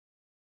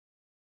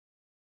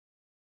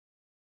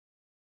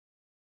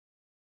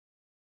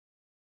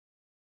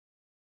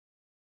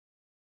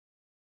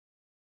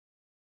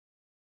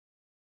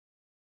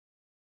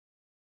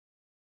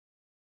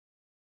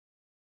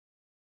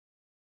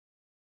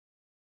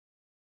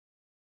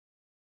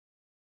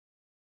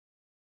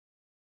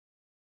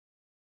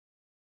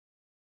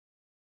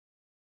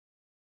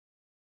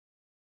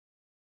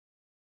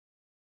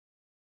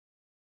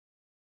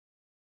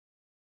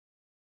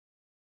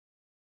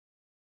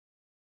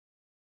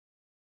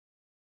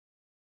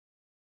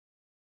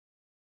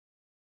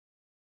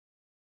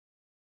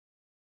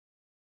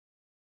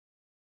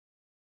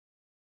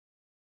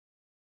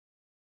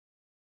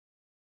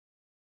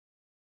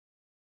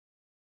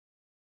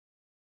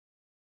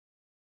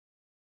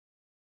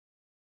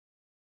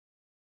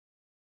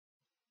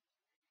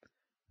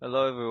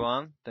Hello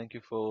everyone, thank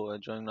you for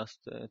joining us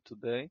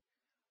today.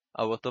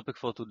 Our topic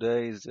for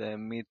today is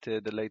meet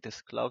the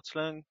latest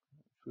CloudSlang.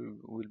 We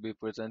will be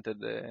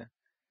presented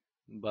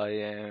by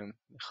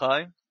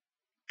Mihail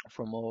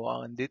from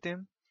our R&D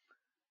team.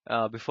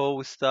 Before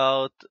we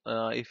start,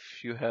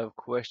 if you have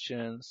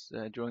questions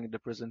during the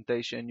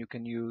presentation, you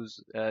can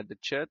use the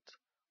chat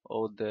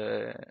or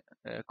the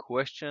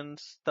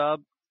questions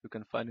tab. You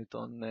can find it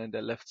on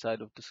the left side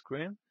of the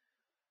screen.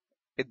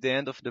 At the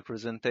end of the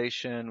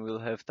presentation, we'll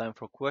have time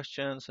for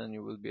questions and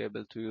you will be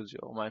able to use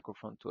your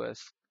microphone to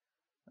ask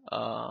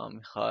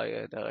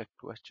Mihail direct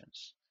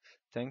questions.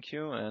 Thank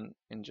you and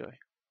enjoy.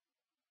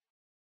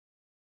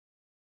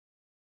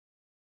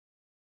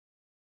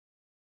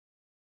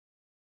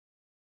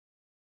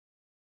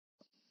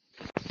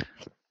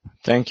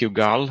 Thank you,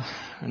 Gal.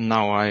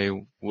 Now I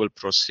will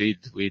proceed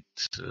with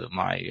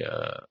my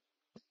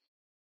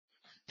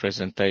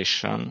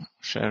presentation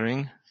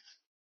sharing.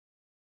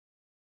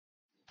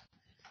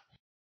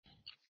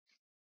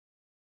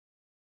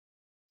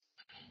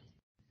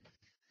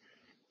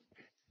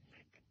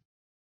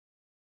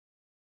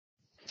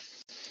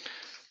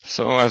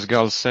 So as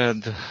Gal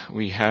said,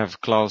 we have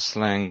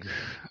CloudSlang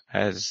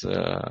as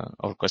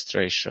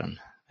orchestration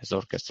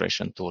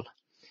tool.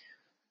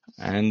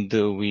 And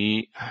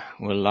we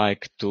would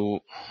like to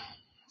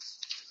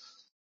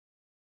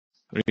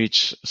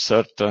reach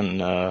certain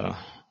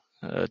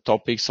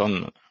topics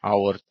on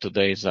our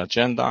today's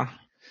agenda.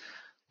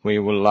 We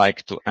would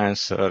like to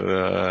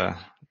answer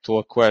to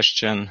a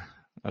question,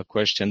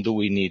 do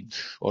we need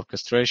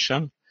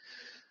orchestration?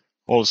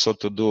 Also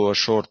to do a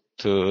short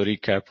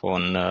recap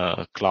on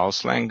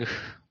CloudSlang.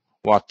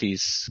 What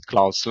is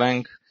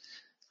CloudSlang?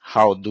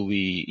 How do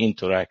we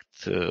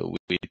interact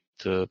with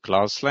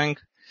CloudSlang?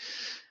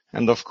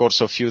 And of course,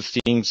 a few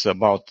things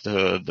about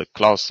the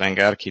CloudSlang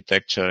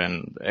architecture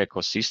and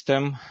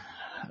ecosystem.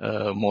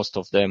 Most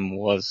of them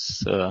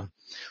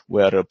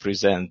were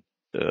presented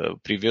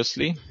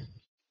previously.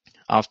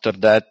 After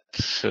that,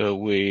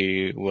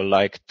 we would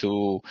like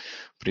to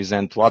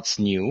present what's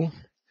new.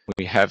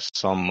 We have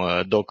some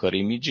Docker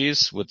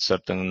images with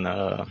certain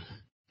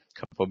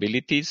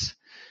capabilities.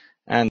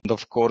 And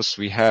of course,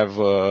 we have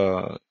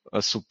a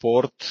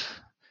support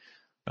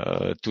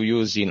to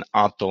use in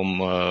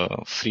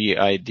Atom free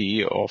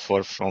ID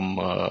offer from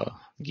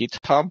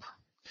GitHub,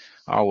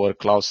 our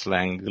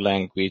CloudSlang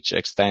language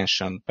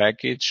extension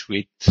package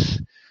with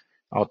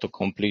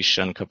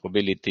auto-completion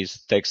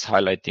capabilities, text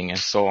highlighting, and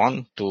so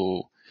on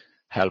to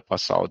help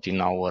us out in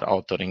our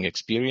authoring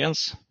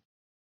experience.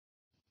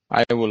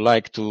 I would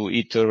like to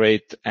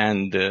iterate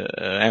and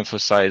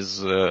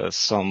emphasize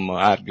some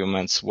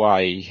arguments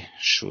why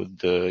should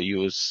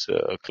use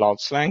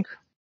CloudSlang.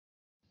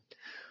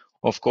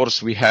 Of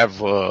course, we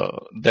have a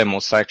demo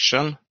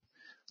section.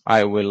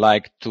 I would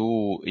like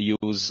to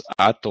use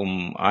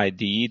Atom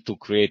IDE to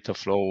create a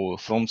flow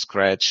from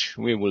scratch.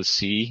 We will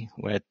see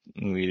when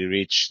we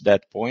reach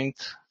that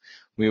point.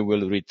 We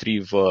will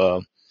retrieve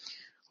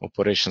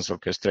Operations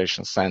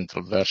Orchestration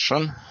Central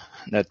version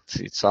that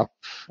it's up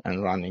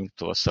and running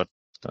to a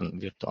certain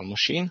virtual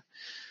machine.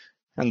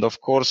 And of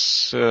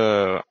course,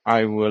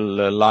 I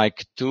will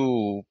like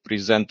to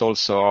present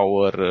also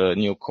our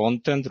new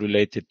content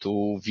related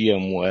to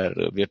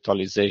VMware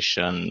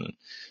virtualization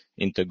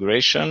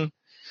integration.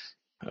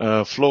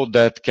 Flow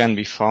that can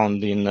be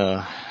found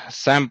in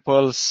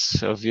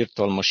samples,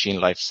 virtual machine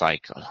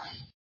lifecycle.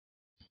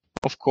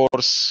 Of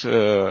course,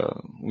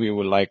 we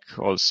would like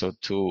also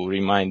to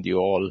remind you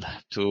all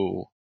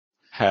to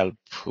help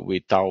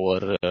with our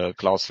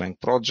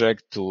CloudSlang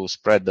project to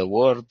spread the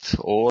word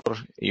or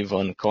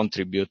even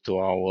contribute to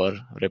our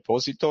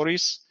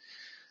repositories.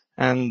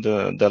 And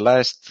the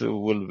last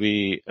will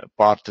be a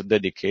part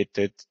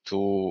dedicated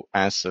to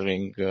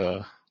answering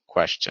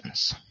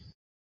questions.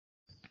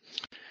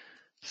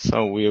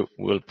 So we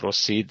will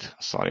proceed,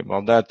 sorry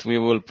about that, we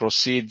will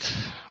proceed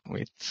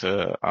with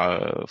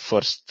our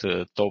first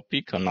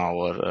topic on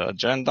our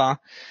agenda.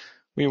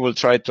 We will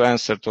try to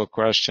answer to a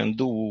question,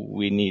 do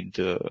we need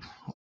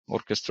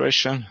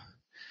orchestration?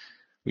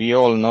 We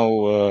all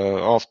know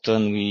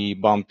often we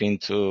bump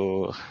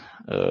into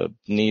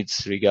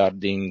needs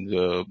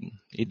regarding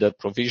either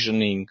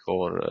provisioning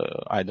or,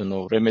 I don't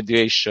know,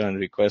 remediation,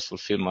 request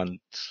fulfillment,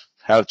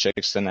 health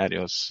check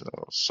scenarios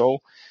or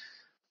so,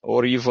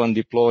 or even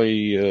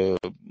deploy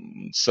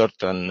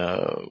certain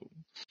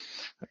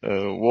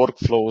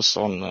workflows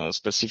on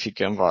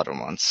specific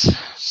environments.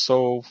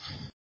 So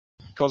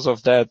because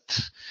of that,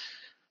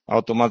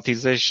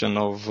 automatization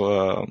of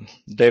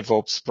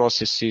DevOps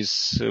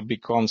processes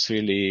becomes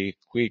really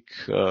quick,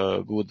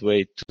 good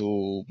way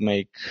to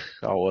make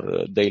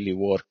our daily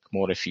work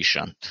more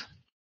efficient.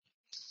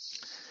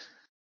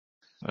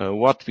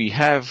 What we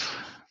have,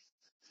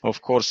 of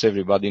course,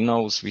 everybody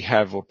knows we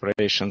have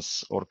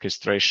operations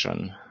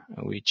orchestration,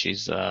 which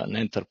is an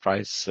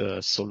enterprise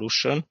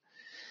solution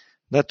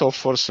that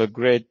offers a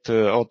great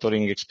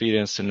authoring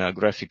experience in a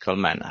graphical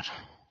manner.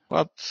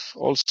 But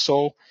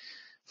also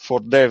for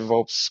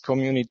DevOps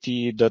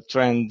community, the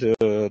trend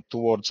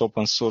towards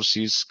open source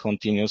is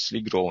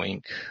continuously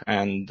growing,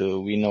 and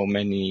we know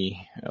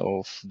many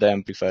of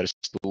them prefers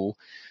to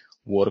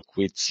work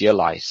with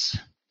CLIs.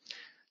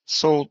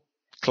 So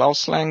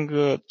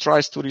CloudSlang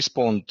tries to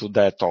respond to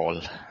that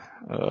all.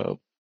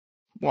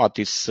 What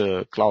is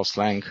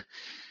CloudSlang?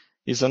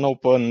 Is an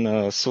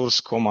open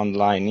source command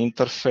line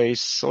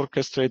interface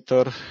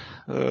orchestrator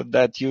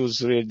that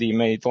use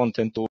ready-made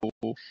content to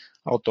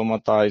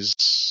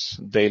automatize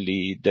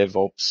daily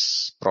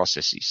DevOps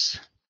processes.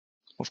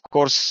 Of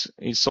course,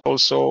 it's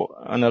also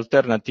an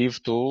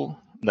alternative to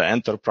the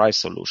enterprise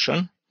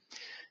solution.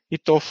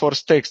 It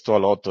offers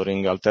textual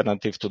authoring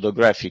alternative to the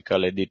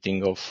graphical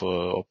editing of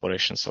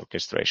operations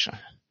orchestration.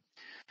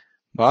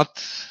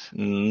 But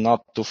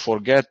not to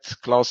forget,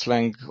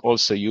 CloudSlang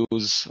also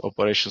use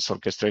operations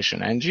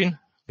orchestration engine,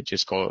 which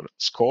is called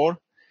SCORE,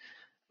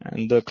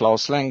 and the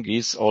CloudSlang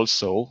is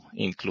also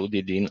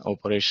included in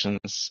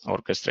operations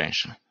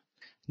orchestration.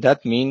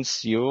 That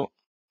means you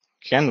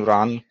can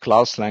run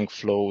CloudSlang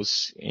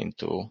flows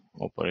into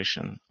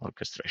operation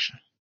orchestration.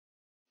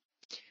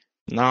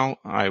 Now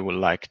I would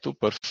like to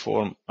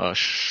perform a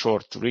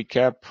short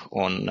recap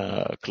on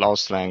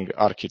CloudSlang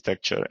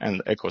architecture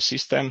and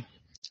ecosystem.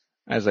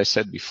 As I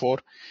said before,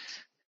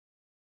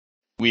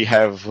 we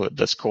have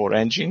the SCORE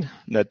engine,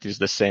 that is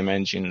the same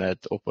engine that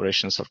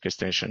operations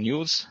orchestration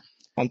use.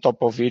 On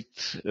top of it,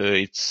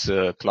 it's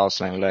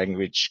CloudSlang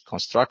language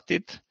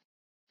constructed.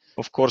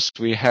 Of course,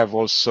 we have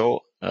also,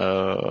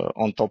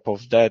 on top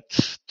of that,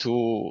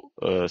 two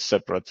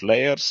separate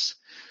layers.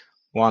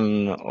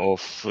 One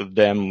of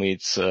them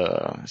is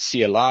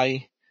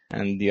CLI,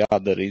 and the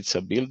other is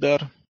a builder.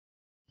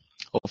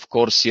 Of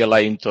course,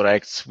 CLI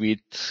interacts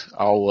with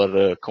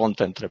our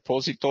content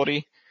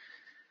repository.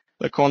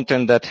 The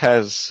content that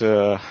has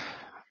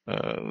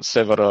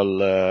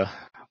several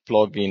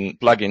plugin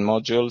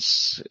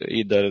modules,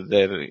 either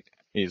there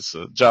is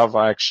a Java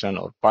action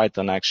or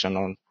Python action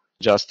or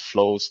just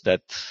flows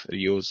that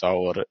use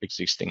our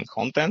existing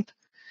content.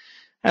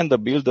 And the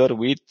builder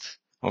with,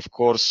 of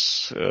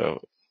course,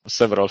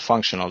 several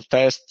functional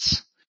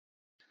tests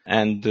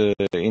and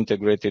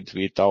integrated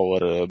with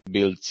our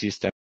build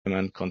system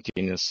and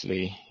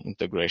continuously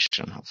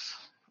integration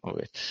of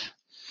it.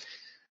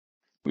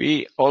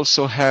 We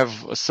also have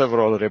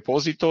several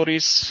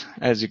repositories.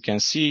 As you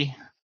can see,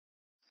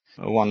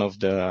 one of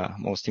the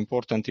most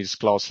important is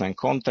CloudSlang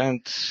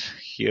content.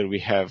 Here we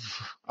have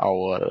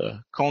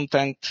our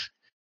content.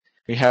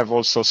 We have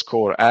also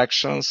SCORE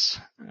actions.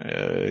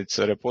 It's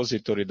a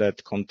repository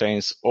that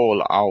contains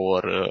all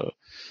our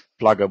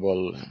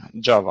pluggable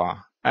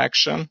Java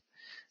action.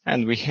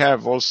 And we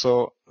have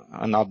also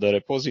another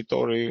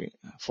repository,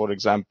 for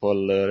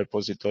example, a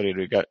repository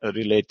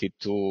related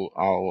to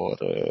our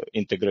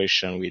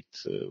integration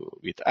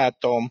with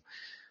Atom,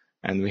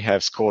 and we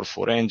have SCORE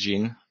for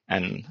engine,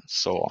 and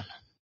so on.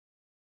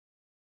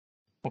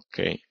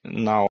 Okay,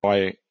 now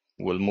I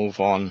will move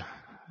on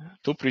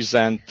to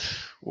present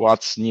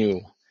what's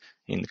new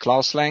in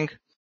CloudSlang.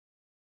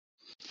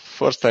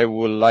 First, I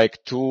would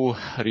like to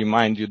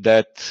remind you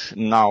that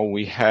now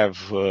we have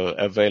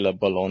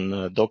available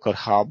on Docker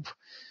Hub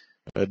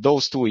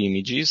those two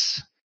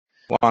images.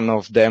 One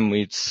of them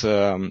is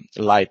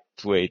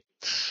lightweight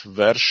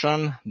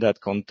version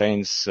that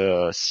contains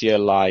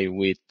CLI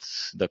with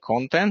the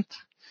content,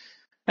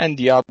 and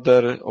the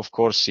other, of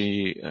course,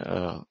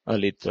 a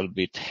little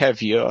bit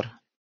heavier.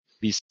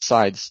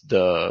 Besides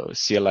the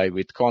CLI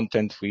with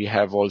content, we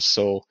have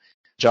also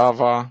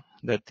Java,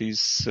 that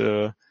is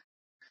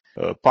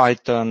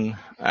Python,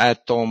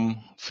 Atom,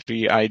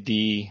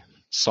 FreeIDE,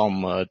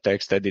 some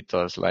text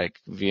editors like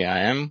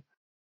Vim.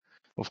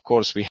 Of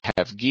course, we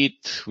have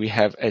Git, we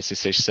have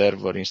SSH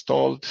server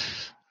installed,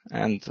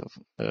 and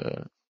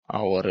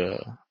our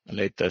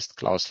latest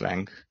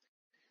CloudSlang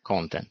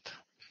content.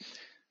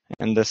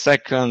 And the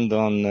second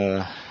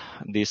on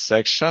this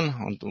section,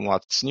 on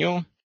what's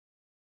new,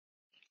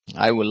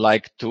 I would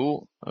like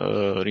to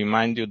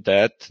remind you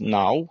that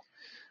now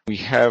we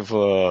have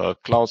a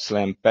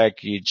CloudSlang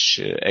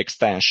package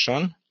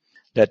extension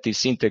that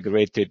is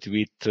integrated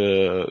with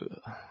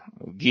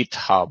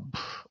GitHub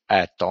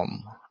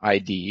Atom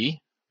IDE,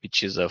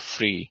 which is a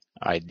free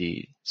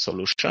IDE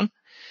solution.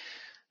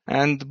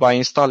 And by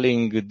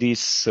installing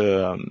this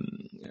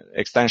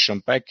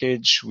extension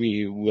package,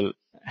 we will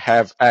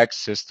have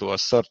access to a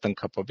certain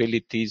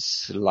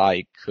capabilities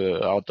like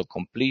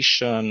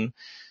auto-completion,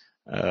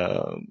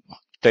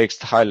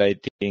 text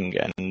highlighting,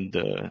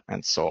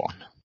 and so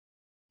on.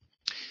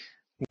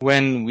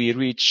 When we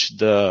reach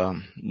the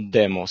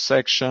demo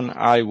section,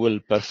 I will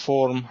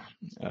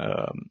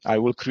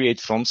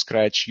create from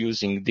scratch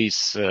using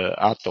this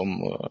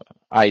Atom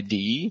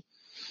IDE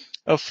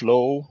a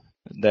flow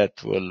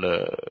that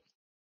will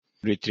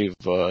retrieve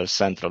a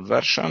central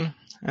version,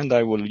 and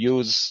I will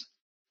use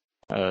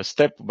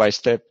step by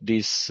step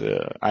this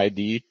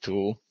IDE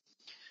to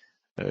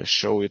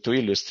show you, to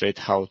illustrate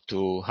how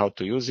to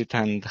use it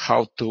and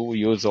how to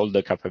use all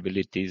the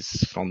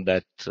capabilities from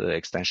that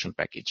extension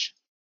package.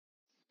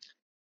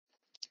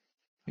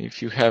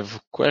 If you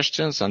have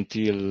questions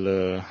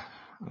until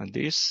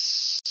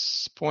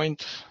this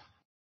point,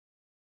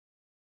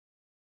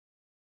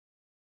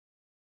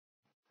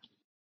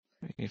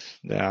 if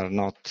there are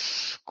not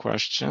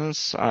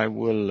questions, I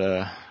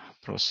will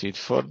proceed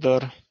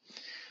further.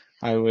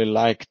 I would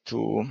like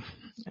to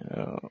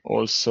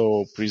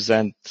also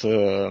present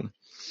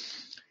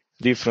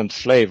different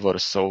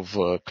flavors of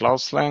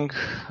CloudSlang.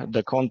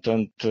 The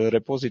content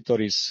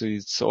repository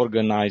is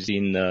organized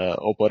in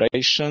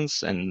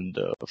operations and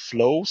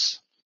flows.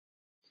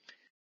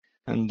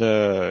 And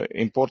the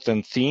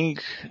important thing,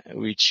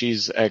 which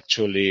is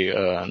actually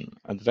an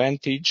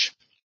advantage,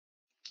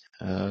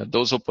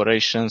 those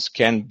operations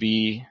can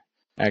be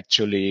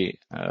actually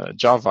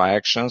Java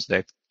actions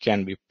that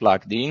can be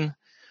plugged in,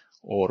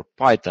 or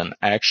Python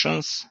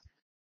actions,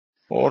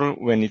 or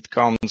when it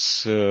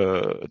comes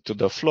to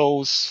the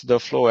flows, the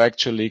flow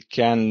actually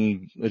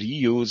can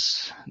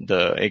reuse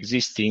the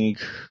existing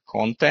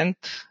content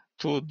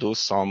to do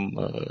some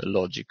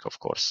logic, of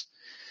course.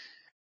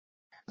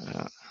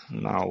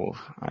 Now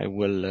I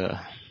will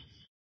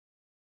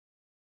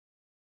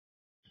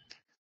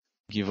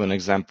give an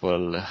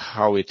example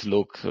how it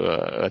look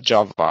a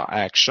Java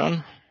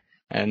action,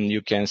 and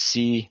you can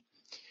see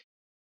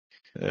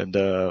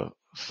the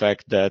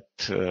fact that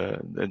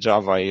the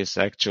Java is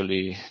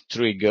actually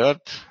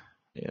triggered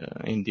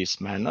in this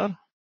manner.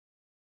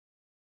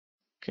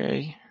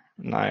 Okay,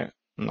 now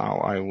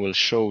I will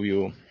show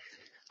you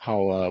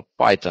how a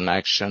Python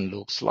action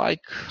looks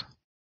like.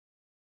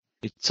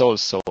 It's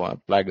also a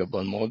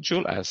pluggable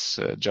module as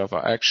a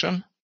Java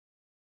action.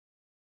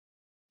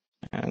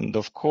 And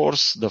of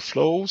course, the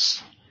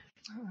flows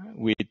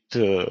with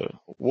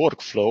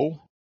workflow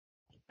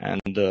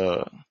and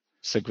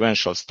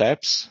sequential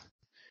steps.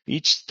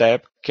 Each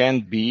step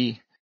can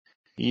be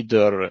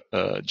either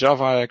a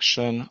Java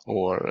action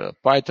or a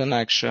Python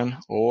action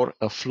or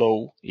a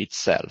flow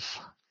itself.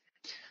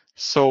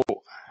 So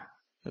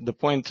the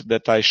point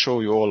that I show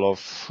you all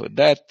of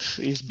that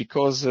is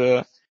because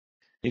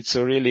it's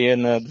really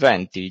an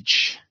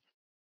advantage.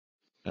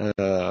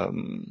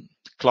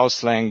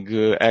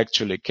 CloudSlang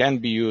actually can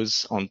be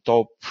used on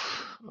top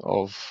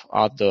of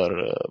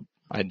other,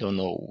 I don't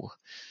know,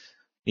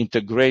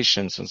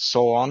 integrations and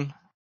so on,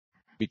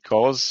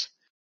 because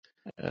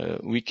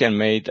we can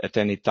make at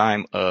any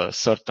time a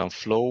certain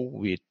flow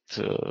with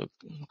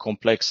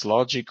complex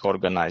logic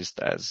organized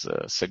as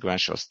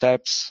sequential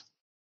steps,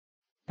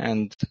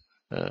 and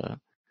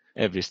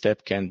every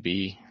step can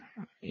be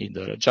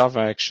either a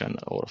Java action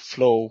or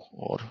flow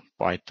or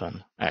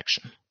Python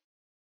action.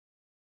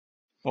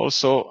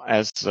 Also,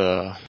 as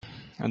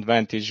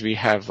advantage, we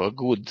have a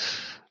good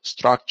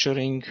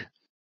structuring.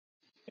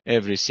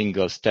 Every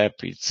single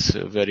step is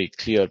very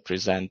clear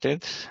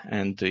presented,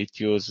 and it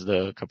uses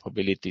the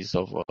capabilities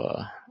of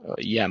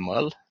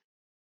YAML,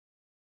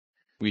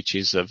 which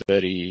is a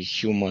very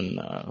human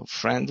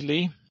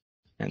friendly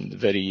and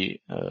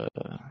very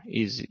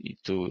easy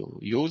to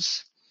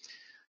use.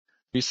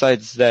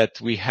 Besides that,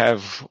 we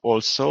have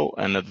also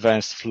an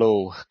advanced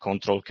flow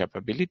control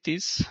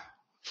capabilities.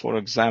 For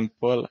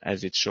example,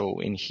 as it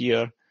shown in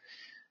here,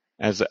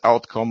 as the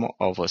outcome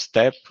of a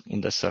step in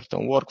the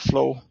certain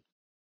workflow,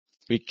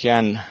 we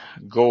can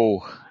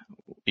go,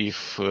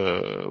 if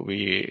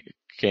we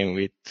came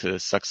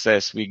with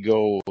success, we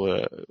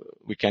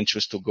can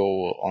choose to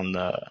go on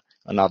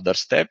another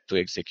step to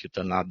execute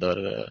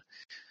another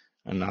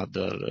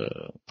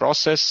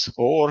process,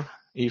 or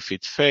if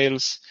it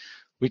fails,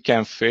 we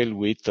can fail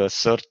with a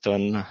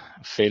certain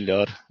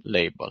failure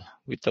label,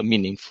 with a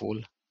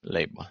meaningful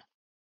label.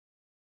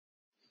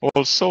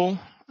 Also,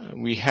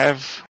 we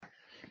have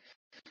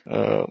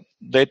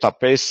data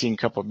pacing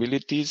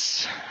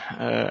capabilities.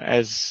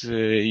 As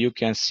you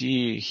can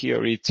see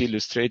here, it's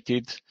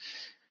illustrated.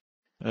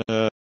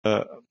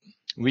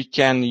 We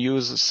can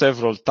use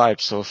several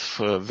types of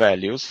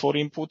values for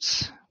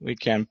inputs. We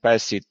can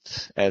pass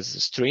it as a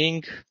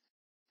string,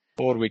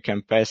 or we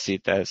can pass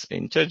it as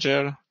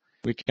integer.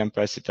 We can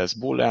pass it as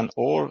Boolean,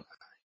 or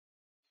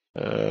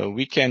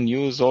we can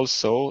use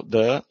also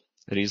the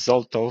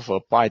result of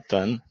a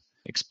Python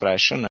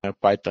expression, a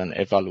Python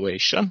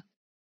evaluation.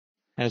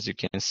 As you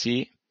can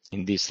see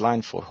in this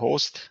line for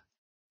host,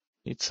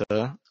 it's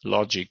a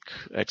logic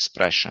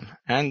expression,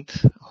 and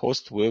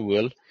host we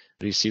will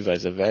receive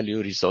as a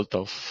value result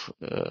of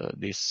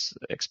this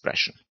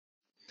expression.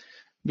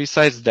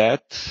 Besides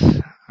that,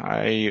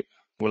 I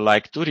would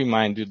like to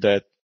remind you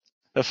that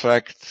the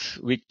fact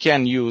we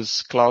can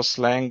use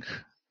CloudSlang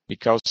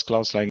because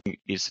CloudSlang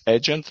is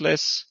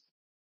agentless.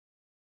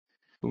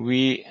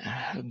 We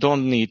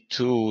don't need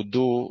to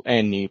do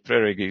any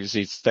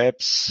prerequisite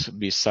steps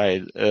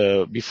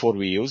before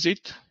we use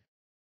it.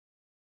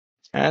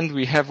 And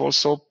we have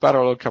also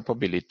parallel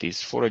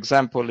capabilities. For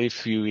example,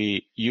 if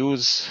we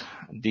use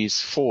this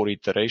for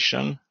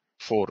iteration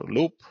for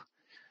loop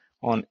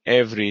on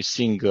every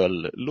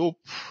single loop,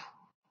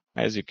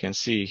 as you can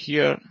see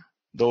here,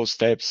 those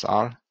steps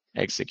are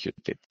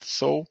executed.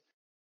 So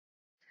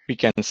we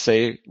can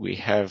say we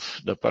have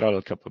the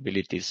parallel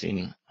capabilities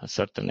in a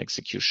certain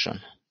execution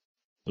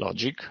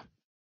logic.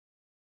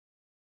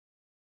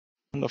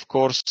 And of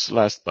course,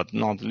 last but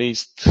not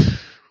least,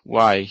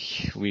 why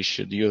we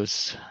should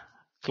use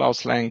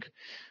CloudSlang?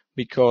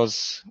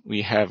 Because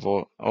we have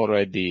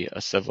already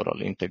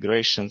several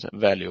integrations,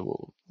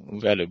 valuable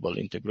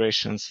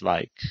integrations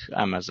like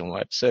Amazon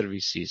Web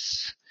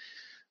Services,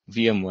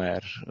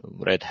 VMware,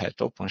 Red Hat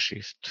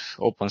OpenShift,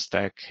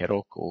 OpenStack,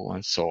 Heroku,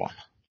 and so on.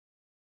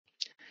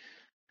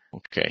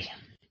 Okay.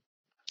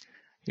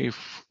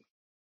 If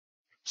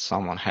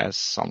someone has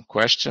some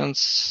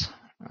questions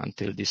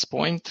until this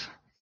point.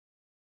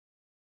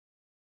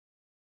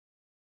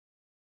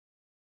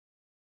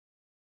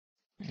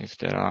 If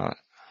there are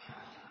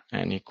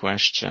any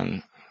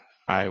question,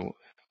 I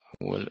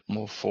will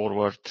move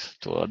forward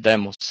to a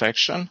demo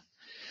section.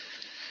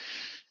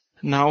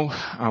 Now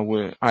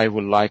I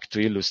would like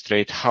to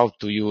illustrate how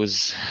to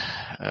use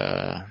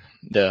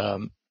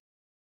the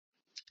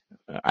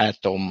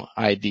Atom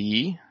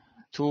IDE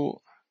to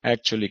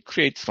actually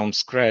create from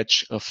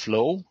scratch a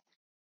flow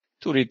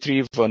to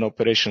retrieve an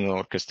operational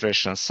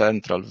orchestration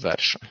central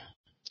version.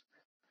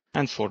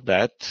 And for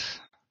that,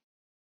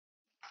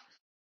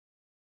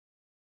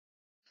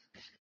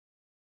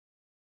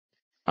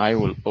 I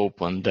will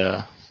open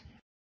the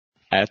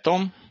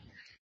Atom.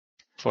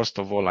 First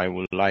of all, I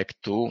would like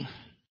to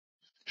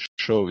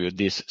show you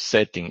this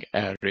setting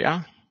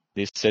area.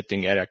 This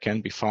setting area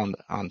can be found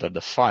under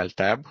the File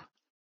tab,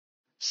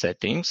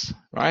 Settings,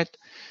 right?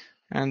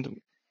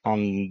 And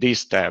on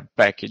this tab,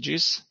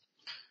 Packages,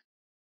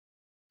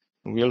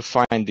 we'll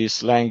find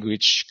this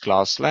language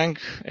CloudSlang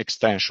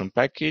extension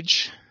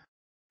package.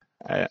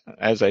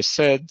 As I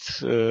said,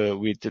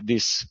 with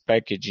this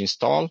package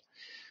installed,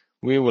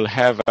 we will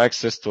have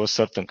access to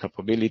certain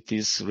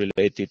capabilities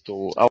related to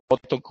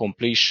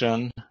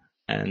auto-completion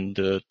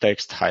and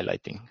text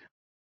highlighting.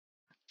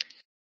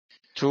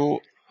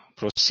 To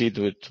proceed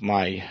with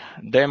my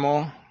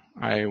demo,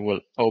 I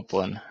will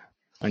open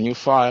a new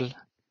file,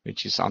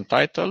 which is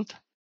untitled.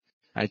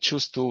 I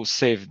choose to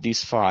save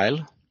this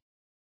file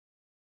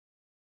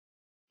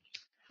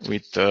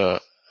with a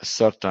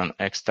certain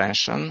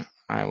extension.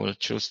 I will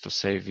choose to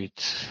save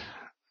it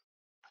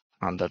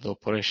under the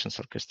operations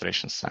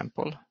orchestration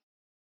sample.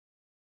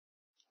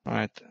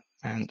 Right,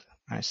 and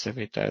I save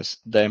it as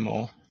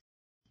demo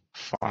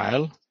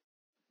file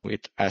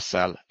with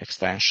SL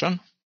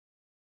extension.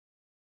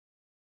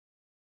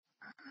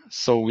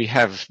 So we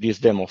have this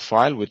demo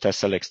file with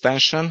SL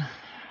extension.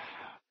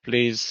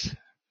 Please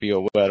be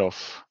aware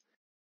of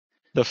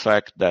the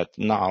fact that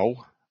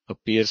now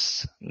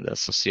appears the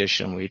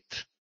association with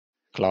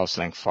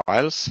CloudSlang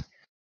files.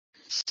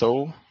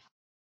 So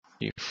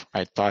if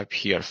I type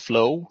here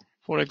flow,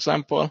 for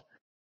example,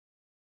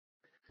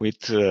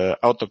 with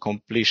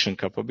auto-completion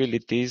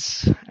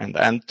capabilities and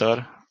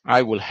enter,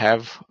 I will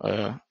have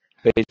a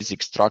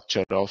basic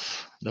structure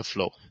of the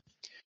flow.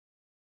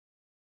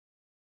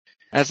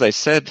 As I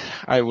said,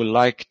 I would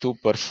like to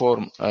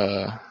perform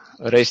a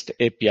REST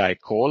API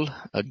call,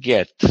 a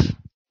GET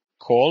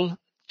call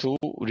to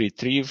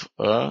retrieve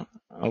a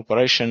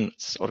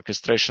operations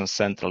orchestration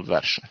central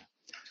version.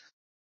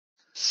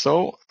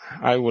 So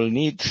I will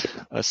need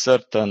a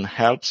certain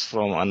helps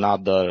from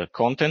another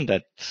content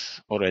that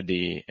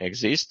already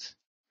exists.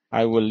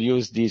 I will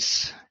use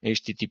this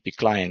HTTP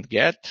client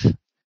GET.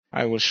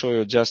 I will show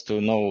you just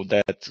to know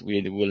that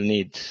we will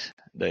need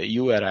the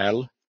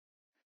URL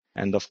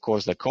and of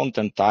course the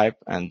content type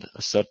and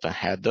certain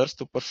headers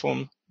to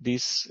perform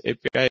this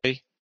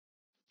API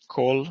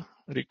call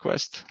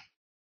request.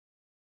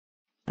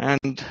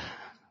 And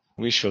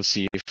we shall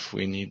see if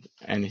we need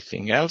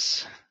anything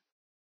else.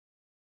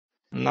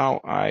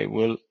 Now I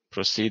will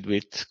proceed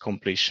with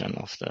completion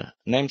of the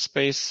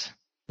namespace,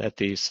 that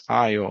is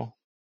IO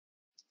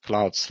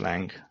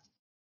CloudSlang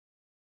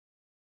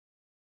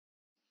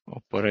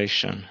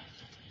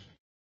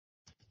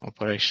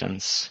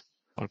operations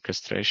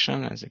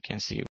orchestration. As you can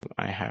see,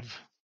 I have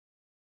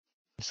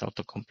this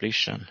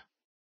auto-completion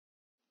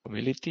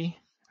ability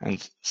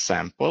and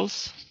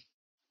samples,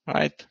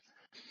 right?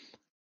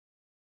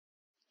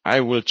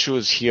 I will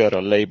choose here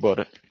a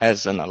label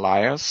as an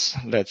alias.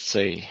 Let's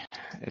say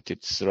that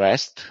it's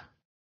REST.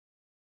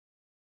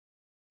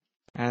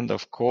 And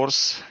of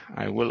course,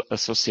 I will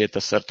associate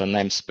a certain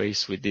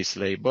namespace with this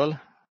label.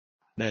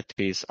 That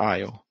is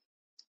IO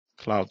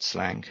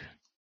CloudSlang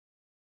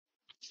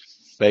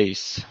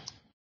base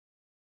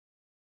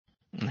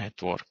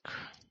network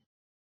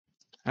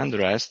and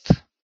REST.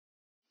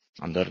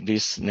 Under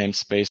this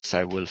namespace,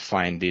 I will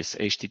find this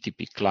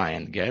HTTP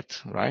client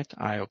GET, right?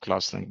 IO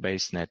CloudSlang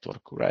base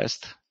network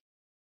REST.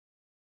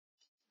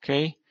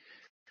 Okay.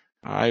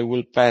 I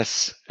will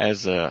pass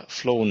as a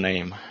flow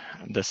name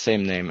the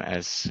same name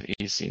as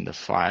is in the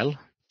file,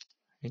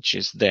 which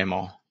is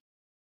demo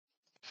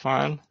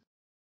file.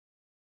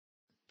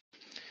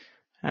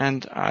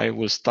 And I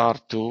will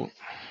start to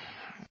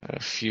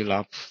fill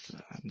up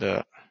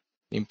the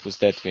inputs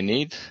that we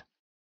need.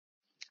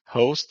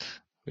 Host,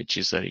 which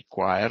is a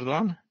required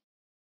one.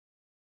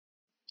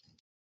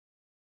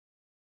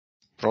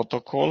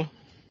 Protocol.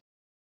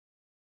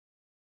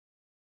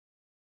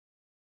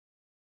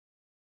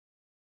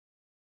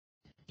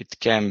 It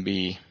can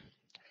be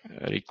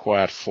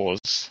require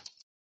false.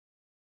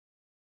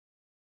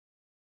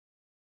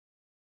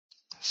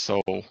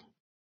 So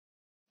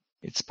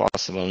it's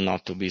possible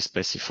not to be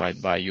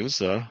specified by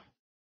user.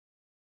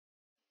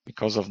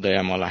 Because of the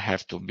YAML, I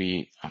have to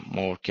be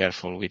more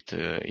careful with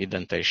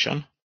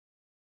indentation.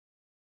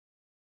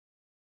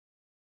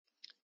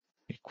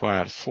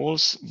 Require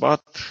false,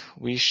 but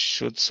we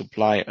should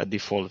supply a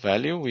default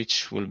value,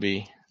 which will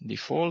be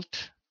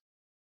default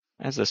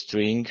as a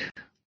string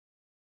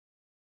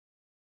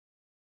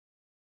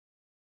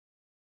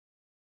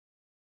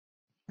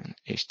and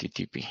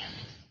HTTP.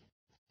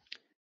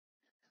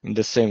 In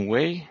the same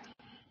way,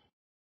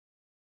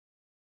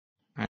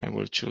 I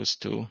will choose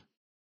to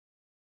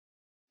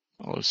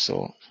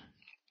also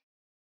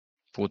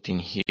put in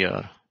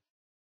here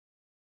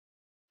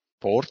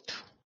port.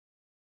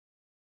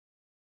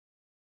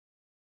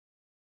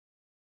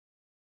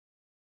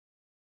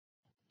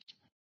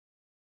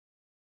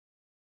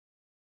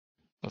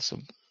 Also,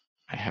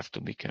 I have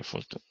to be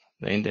careful to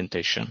the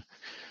indentation.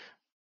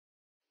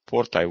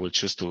 Port I will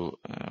choose to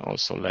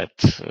also let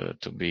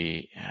to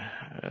be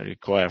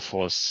require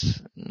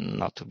false,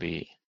 not to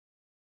be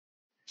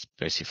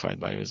specified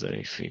by user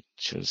if it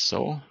choose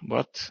so,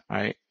 but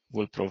I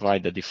will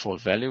provide the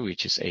default value,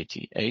 which is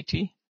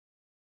 8080.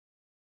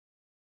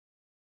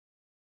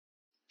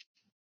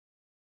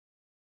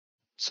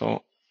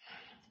 So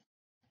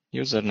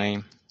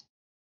username,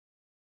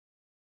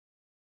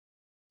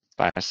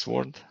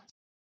 password,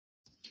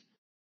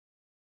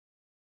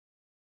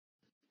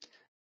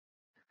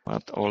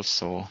 but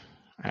also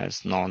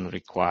as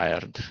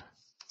non-required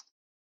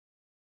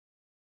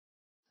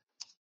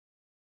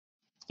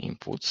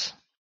inputs.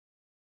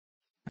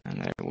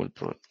 And I will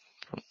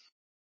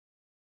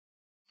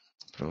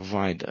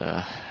provide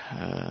a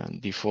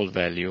default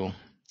value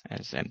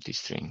as empty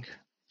string.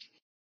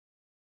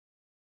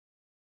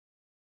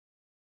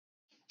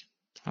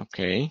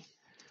 Okay,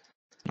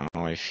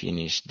 now I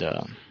finished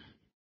the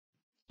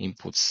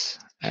inputs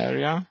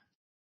area.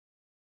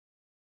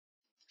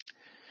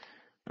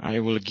 I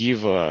will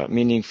give a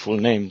meaningful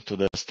name to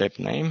the step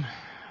name,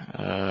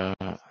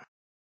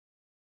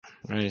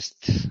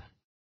 REST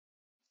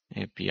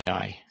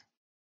API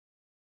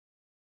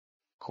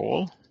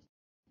call,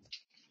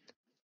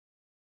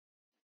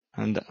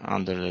 and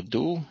under the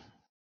do,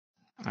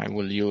 I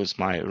will use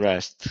my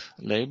REST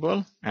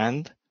label,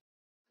 and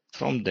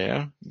from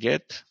there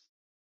get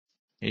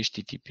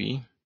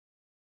HTTP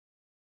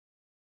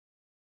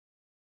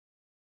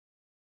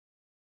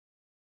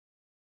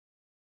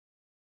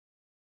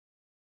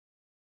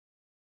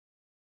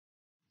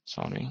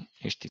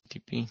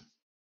HTTP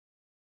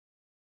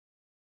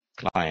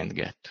client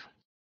get.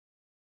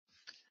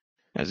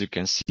 As you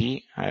can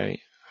see, I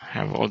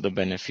have all the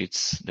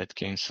benefits that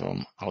came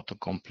from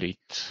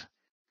autocomplete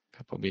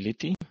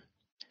capability.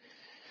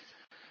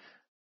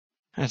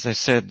 As I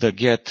said, the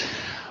get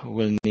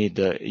will need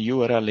the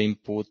URL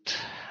input,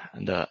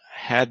 the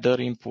header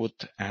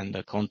input, and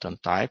the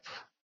content type,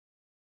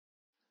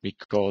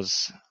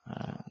 because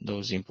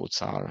those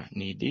inputs are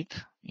needed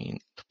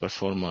to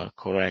perform a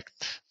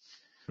correct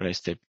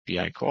REST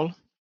API call.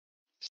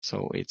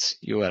 So it's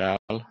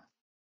URL.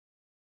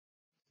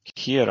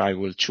 Here I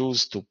will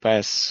choose to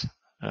pass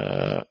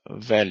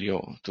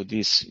value to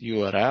this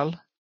URL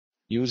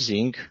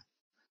using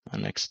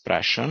an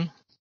expression,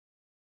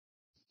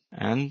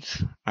 and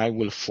I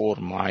will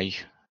form my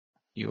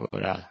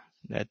URL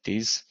that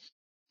is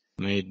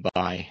made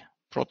by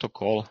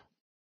protocol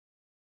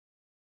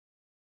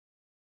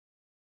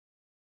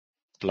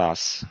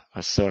plus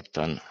a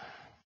certain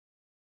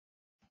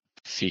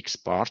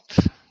fixed part,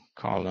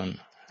 colon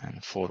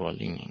and forward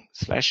leaning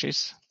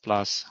slashes,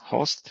 plus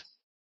host,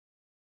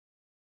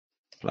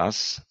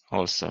 plus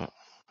also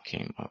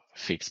came a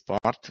fixed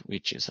part,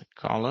 which is a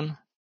colon.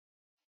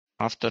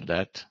 After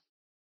that,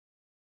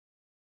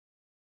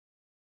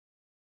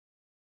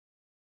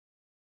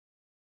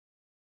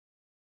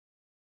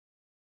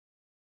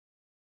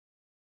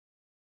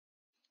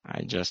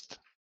 I just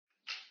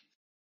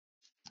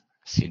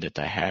see that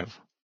I have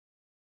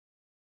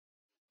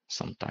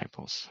some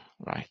typos,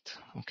 right?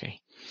 Okay.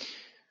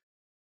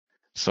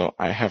 So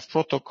I have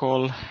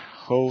protocol,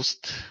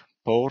 host,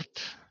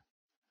 port,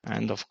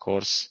 and of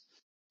course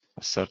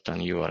a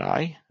certain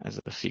URI as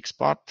a fixed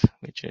part,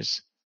 which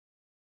is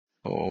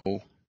O,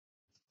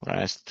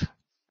 REST,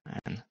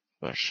 and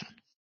version.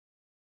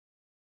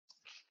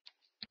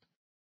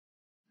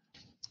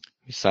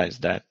 Besides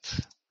that,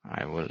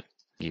 I will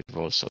give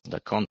also the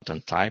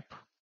content type,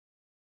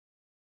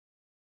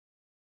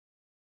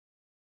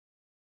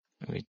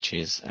 which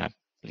is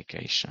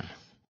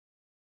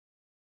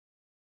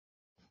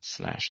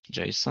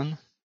application/JSON.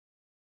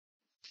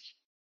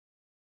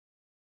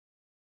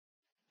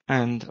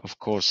 And of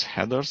course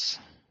headers.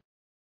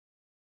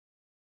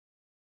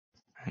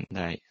 And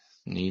I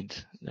need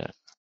the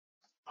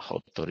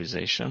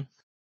authorization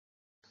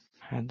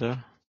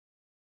header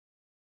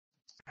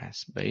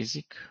as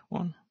basic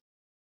one.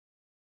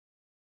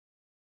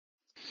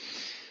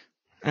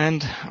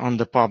 And on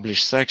the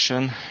publish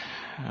section,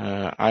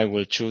 I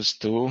will choose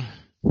to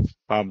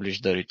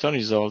publish the return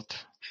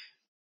result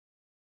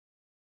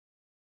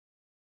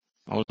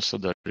also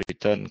the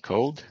return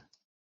code.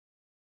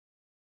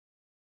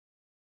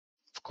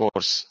 Of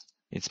course,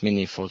 it's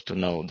meaningful to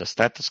know the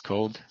status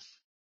code.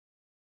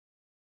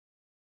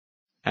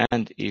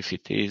 And if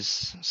it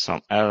is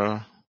some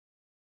error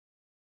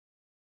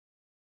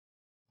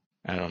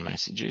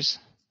messages,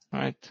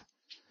 right?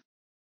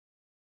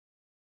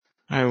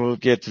 I will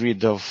get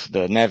rid of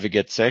the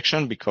navigate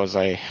section because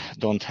I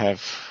don't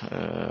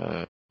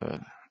have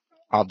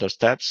other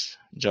steps,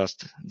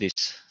 just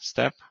this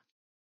step,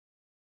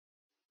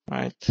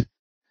 right?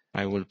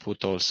 I will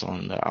put also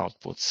on the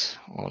outputs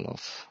all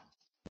of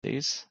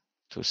this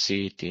to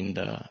see it in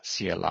the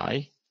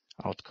CLI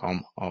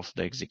outcome of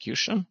the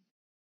execution.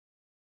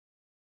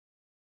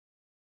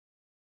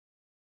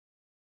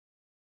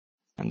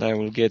 And I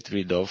will get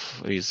rid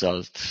of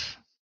result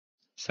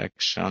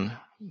section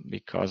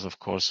because of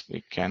course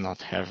we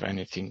cannot have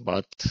anything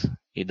but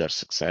either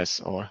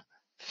success or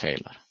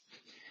failure.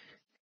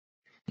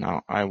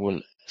 Now I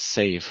will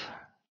save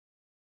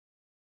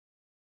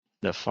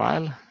the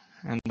file,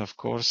 and of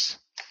course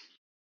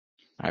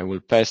I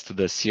will pass to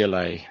the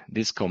CLI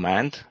this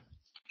command.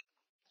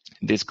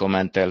 This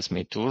command tells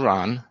me to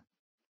run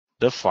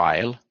the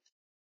file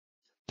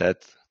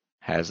that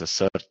has a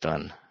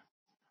certain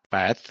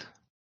path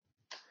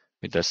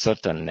with a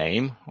certain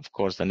name. Of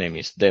course, the name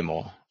is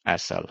demo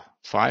SL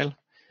file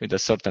with a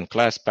certain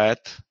class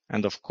path.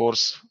 And of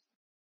course,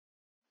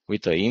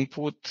 with the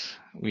input,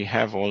 we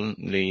have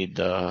only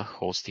the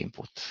host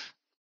input.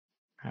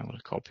 I will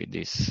copy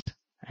this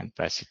and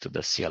pass it to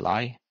the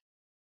CLI.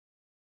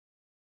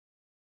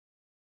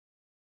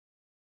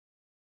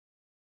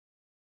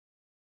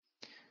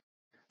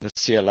 The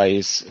CLI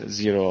is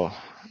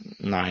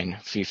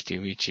 0950,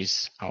 which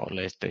is our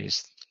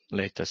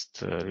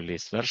latest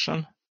release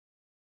version.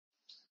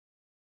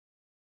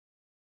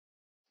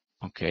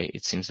 Okay,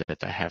 it seems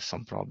that I have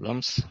some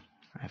problems.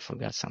 I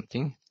forgot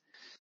something.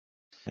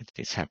 That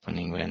is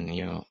happening when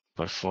you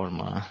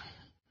perform a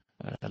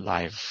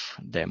live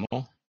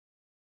demo.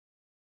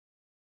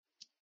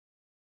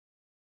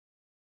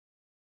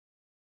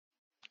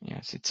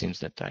 Yes, it seems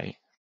that I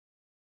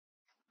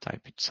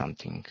typed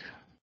something.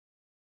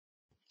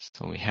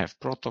 So we have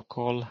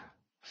protocol,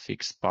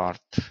 fixed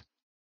part,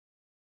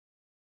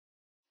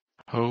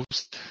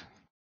 host.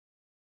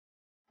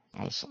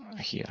 Also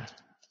here,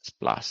 it's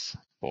plus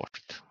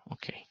port.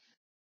 Okay.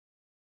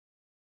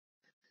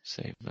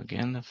 Save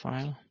again the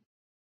file.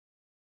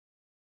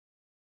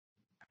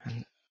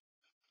 And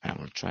I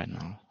will try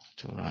now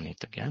to run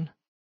it again.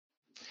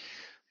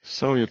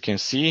 So you can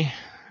see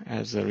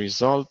as a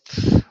result,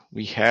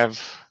 we have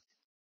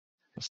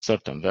a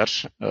certain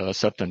version,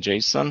 certain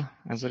JSON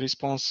as a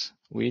response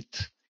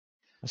with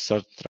a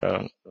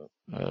certain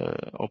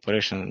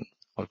Operation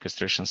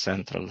Orchestration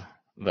Central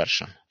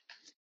version.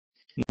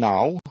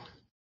 Now,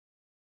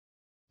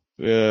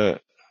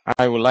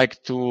 I would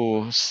like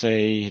to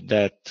say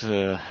that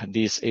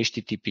this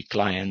HTTP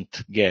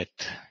client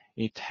GET,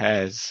 it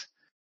has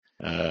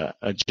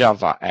a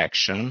Java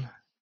action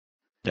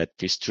that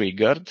is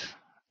triggered.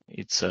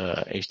 It's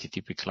a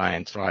HTTP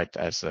client write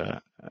as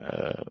a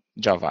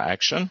Java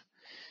action.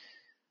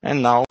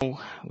 And now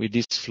with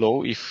this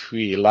flow, if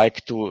we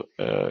like to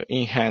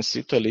enhance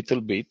it a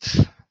little bit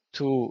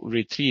to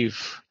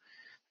retrieve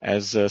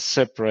as a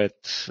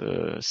separate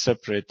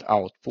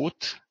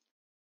output,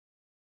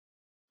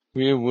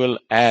 we will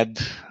add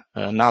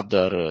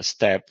another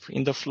step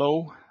in the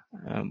flow,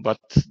 but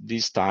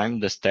this time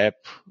the step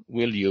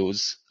will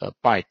use a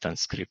Python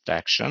script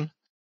action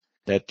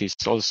that is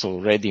also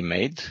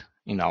ready-made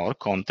in our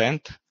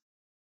content.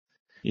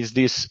 Is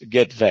this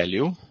get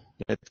value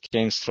that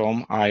comes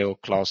from IO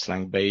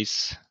CloudSlang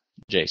base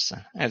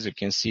JSON. As you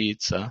can see,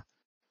 it's a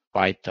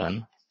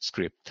Python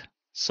script.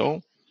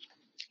 So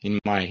in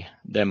my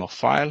demo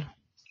file,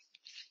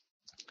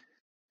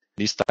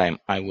 this time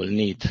I will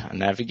need a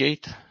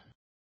navigate.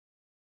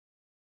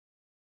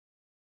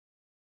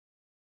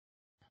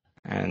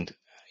 And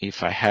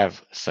if I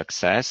have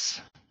success,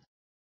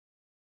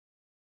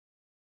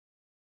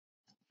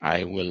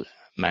 I will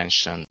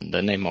mention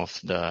the name of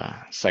the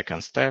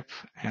second step.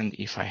 And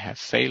if I have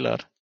failure,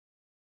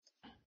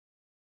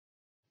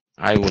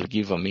 I will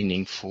give a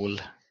meaningful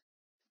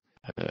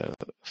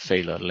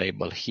failure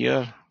label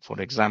here. For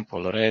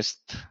example,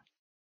 REST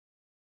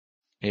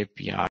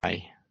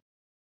API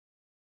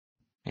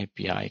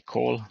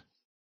call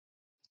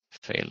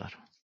failure.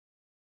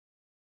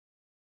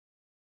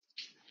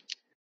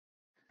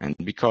 And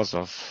because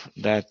of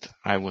that,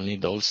 I will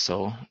need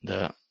also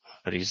the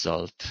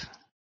result.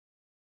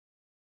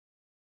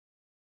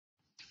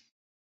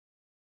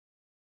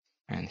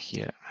 And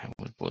here I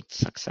will put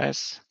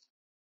success.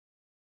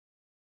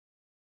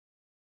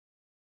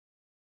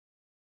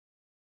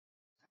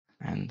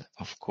 And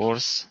of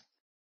course,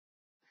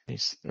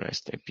 this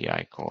REST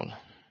API call.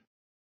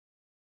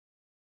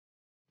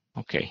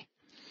 Okay.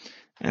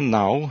 And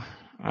now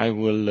I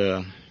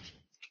will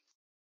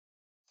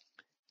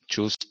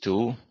choose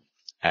to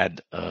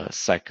add a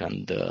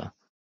second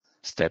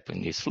step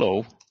in this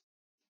flow.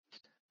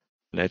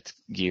 Let's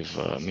give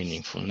a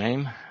meaningful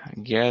name,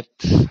 get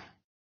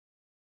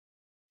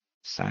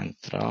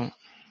central,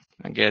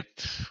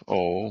 get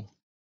O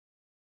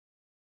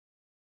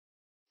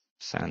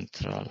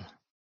central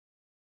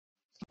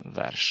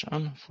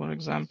version, for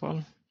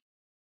example.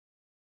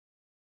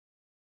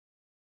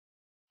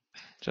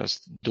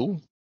 Just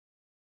do.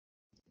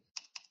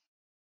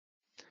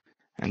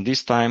 And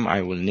this time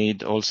I will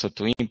need also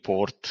to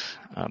import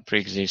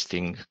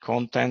pre-existing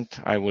content.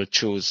 I will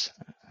choose,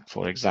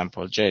 for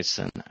example,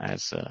 JSON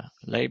as a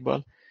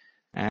label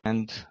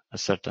and a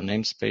certain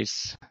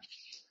namespace,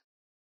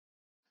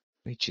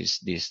 which is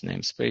this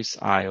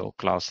namespace, IO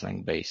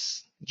CloudSlang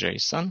base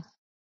JSON.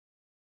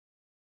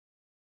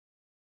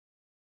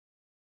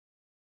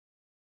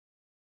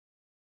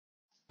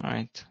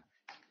 Right.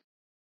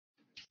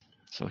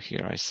 So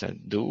here I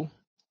said do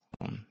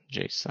on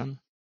JSON,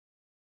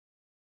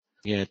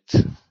 get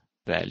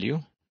value,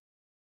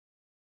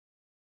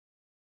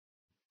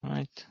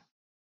 right?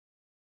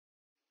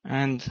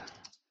 And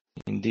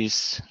in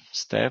this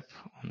step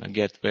on the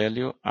get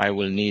value, I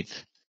will need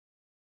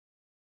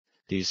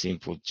this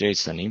input,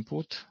 JSON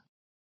input.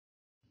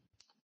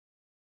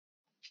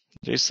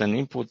 JSON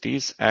input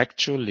is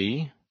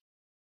actually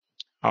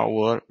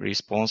our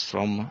response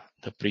from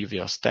the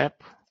previous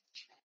step.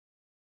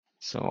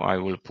 So I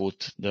will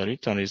put the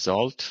return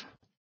result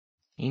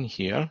in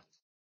here.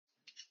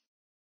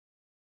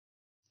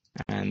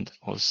 And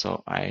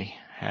also I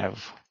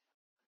have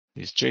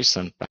this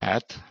JSON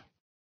path.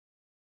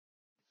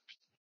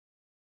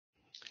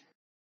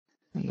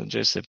 And the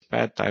JSON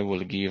path I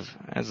will give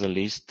as a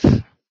list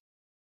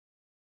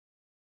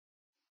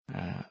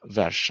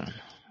version.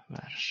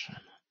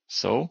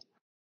 So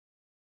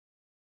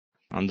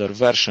under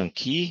version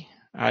key,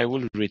 I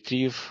will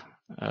retrieve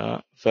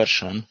a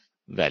version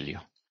value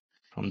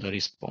from the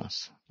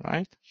response,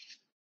 right?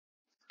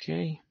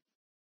 Okay.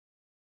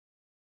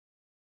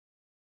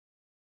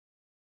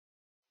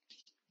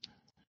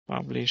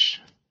 Publish.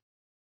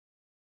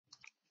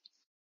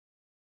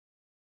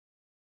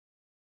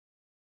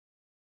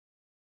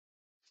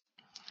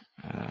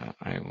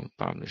 I will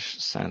publish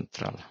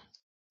central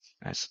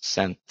as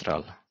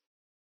central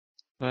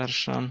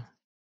version.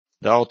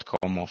 The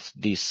outcome of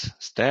this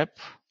step,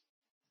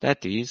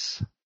 that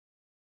is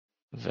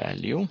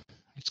value.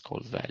 It's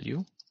called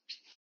value.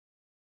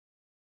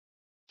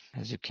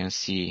 As you can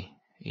see,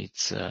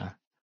 it's a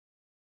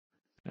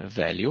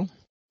value,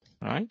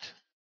 right?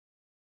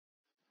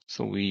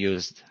 So we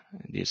used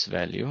this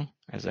value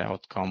as the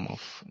outcome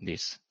of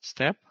this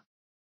step.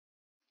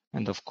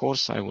 And of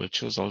course, I will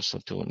choose also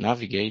to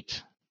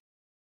navigate.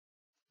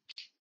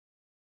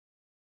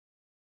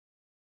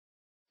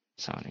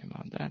 Sorry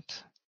about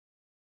that.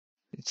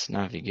 It's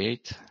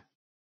navigate.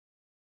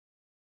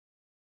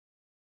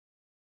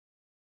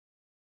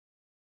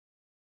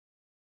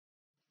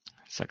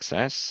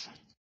 Success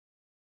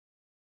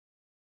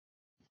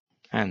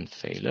and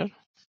failure.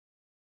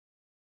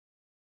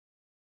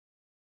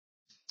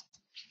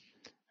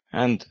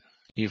 And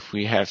if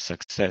we have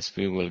success,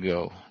 we will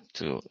go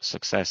to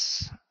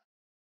success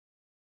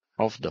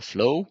of the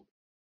flow.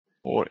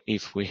 Or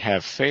if we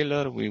have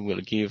failure, we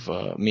will give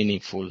a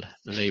meaningful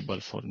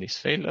label for this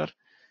failure.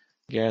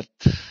 Get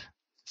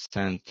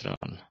central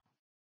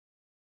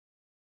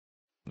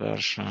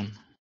version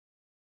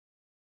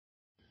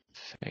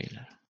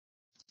failure.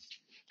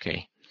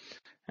 Okay.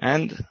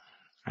 And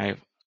I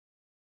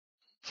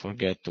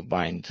forget to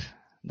bind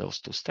those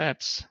two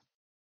steps.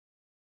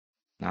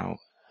 Now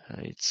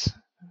it's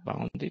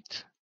bounded.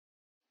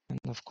 And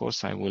of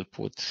course, I will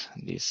put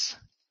this.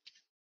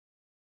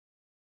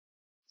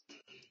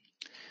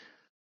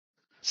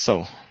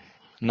 So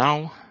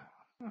now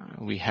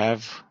we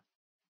have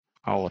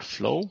our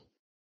flow.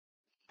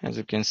 As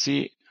you can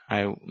see,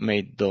 I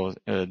made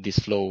this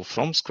flow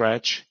from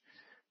scratch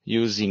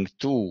using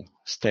two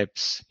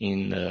steps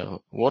in the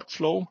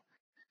workflow.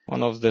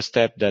 One of the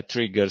steps that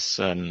triggers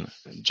an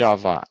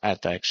Java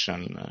add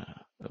action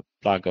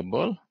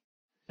pluggable,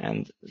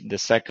 and the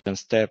second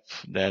step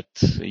that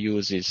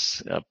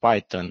uses a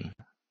Python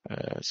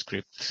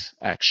script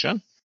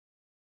action.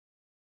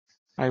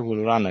 I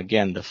will run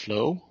again the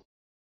flow,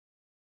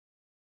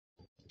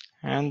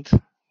 and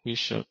we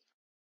shall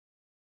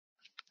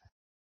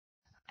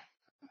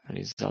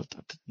result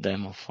of the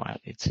demo file.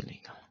 It's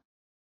illegal.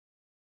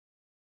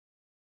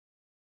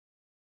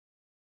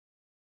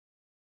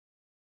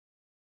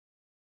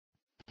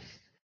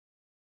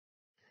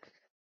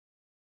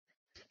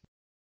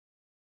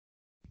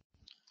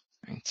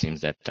 It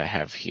seems that I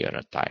have here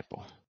a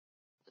typo.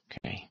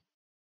 Okay.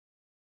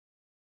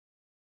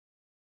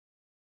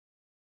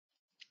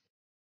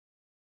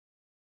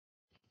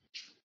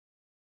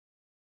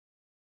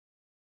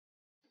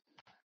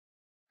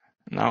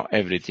 Now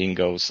everything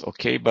goes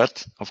okay,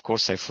 but of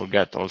course I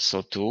forgot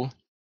also to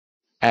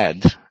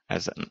add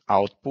as an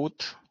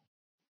output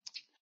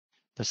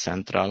the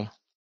central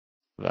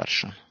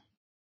version.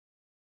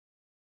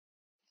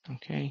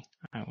 Okay,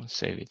 I will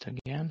save it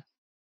again.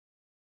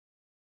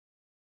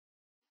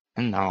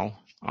 And now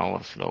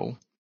our flow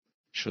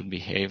should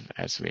behave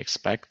as we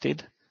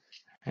expected.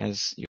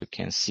 As you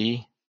can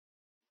see,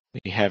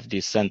 we have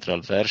this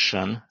central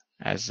version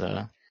as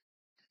a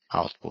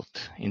output,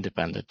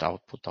 independent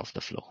output of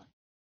the flow.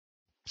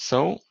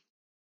 So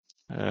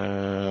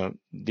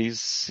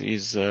this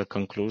is a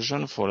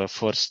conclusion for a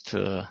first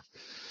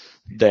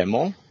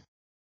demo.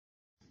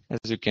 As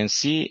you can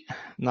see,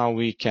 now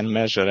we can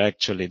measure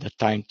actually the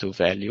time to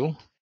value,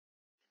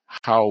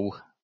 how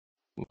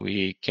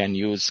we can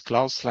use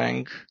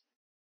CloudSlang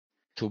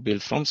to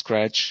build from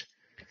scratch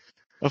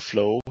a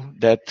flow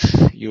that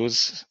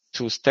use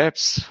 2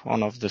 steps.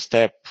 One of the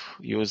step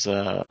use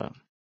a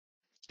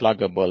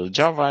pluggable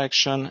Java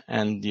action,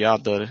 and the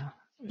other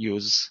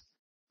use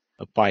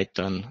a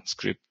Python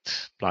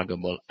script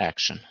pluggable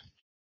action.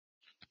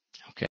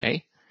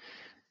 Okay.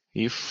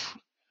 If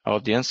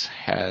audience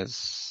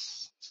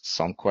has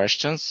some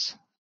questions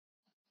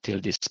till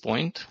this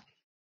point.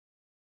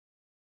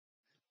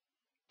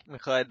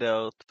 Mihail, there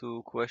are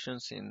 2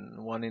 questions,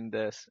 one in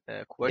the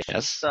questions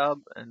Yes. tab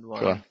and one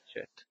Sure. in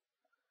chat.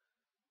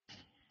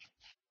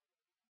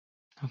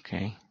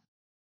 Okay.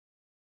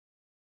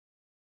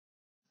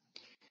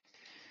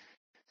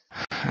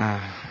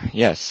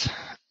 Yes.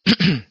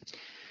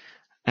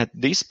 At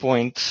this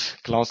point,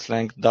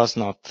 CloudSlang does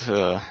not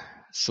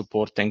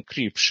support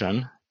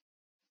encryption,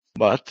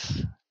 but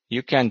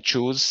you can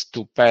choose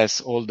to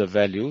pass all the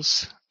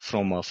values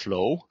from a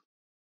flow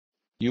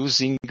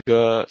using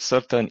a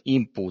certain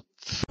input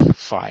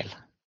file.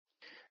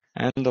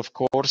 And of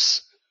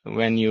course,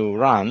 when you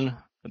run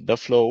the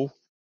flow,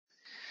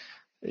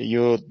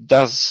 you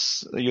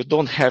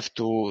don't have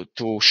to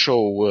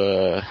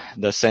show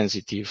the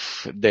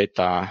sensitive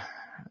data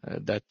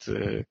that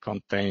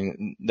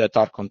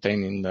are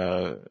contained in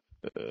the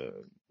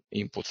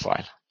input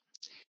file.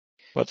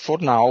 But for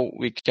now,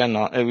 we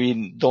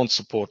don't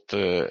support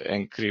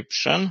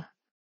encryption,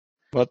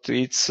 but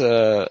it's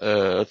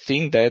a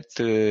thing that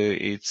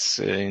it's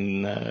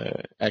in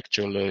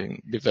actual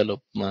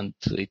development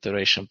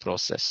iteration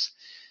process.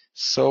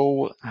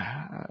 So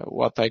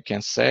what I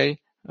can say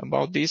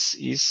about this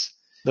is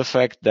the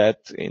fact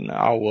that in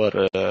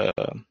our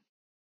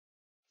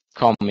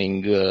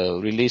coming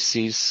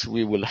releases,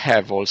 we will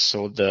have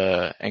also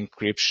the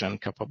encryption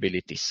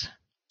capabilities.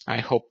 I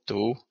hope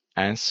to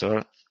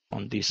answer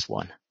on this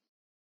one.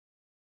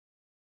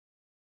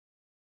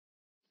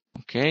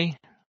 Okay.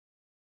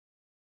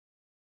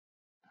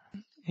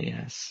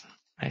 Yes,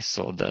 I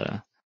saw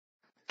the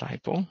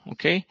typo.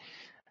 Okay.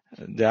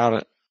 There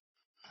are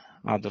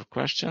other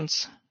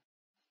questions.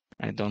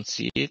 I don't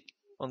see it.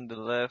 On the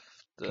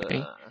left,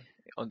 Okay.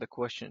 on the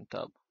question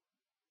tab.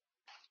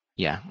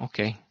 Yeah,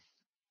 okay.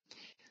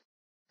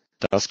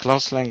 Does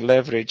CloudSlang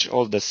leverage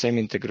all the same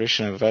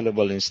integration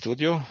available in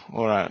Studio,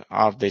 or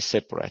are they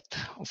separate?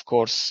 Of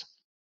course,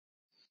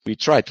 we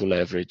try to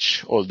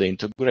leverage all the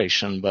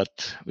integration,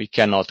 but we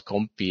cannot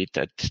compete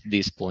at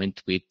this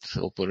point with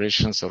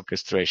operations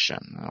orchestration.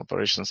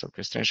 Operations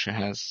orchestration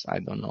has, I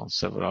don't know,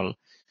 several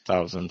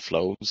thousand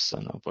flows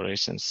and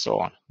operations, so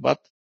on. But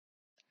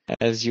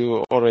as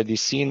you already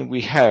seen,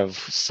 we have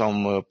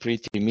some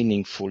pretty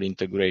meaningful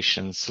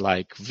integrations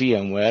like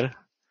VMware,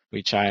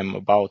 which I am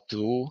about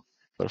to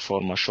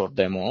perform a short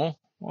demo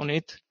on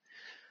it.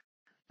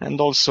 And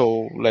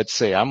also, let's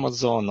say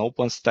Amazon,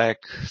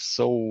 OpenStack.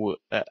 So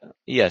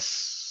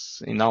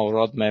yes, in our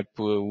roadmap,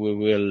 we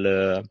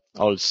will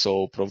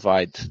also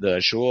provide the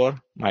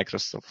Azure,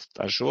 Microsoft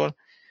Azure.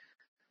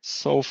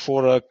 So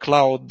for a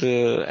cloud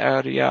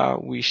area,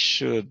 we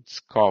should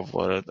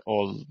cover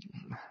all,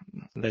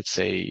 let's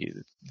say,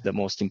 the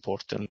most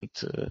important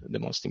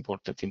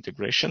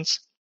integrations.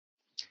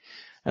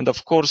 And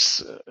of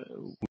course,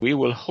 we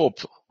will hope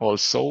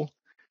also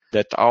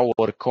that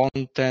our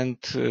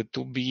content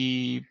to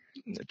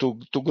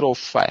grow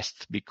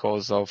fast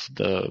because of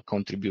the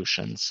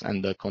contributions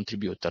and the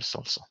contributors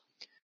also.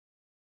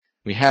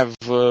 We have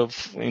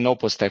in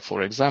OpenStack,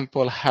 for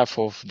example, half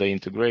of the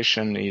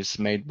integration is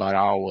made by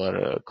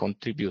our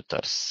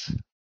contributors.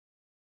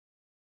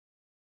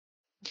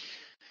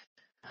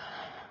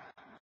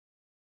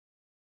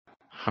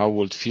 How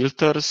would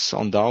filters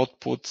on the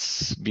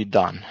outputs be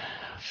done?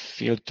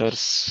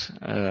 Filters,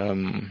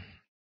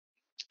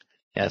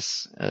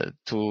 yes,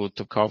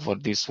 to cover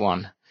this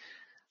one.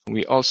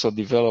 We also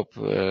develop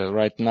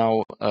right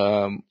now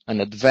an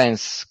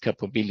advanced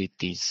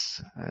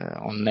capabilities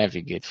on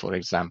Navigate, for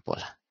example.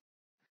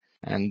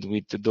 And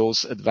with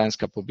those advanced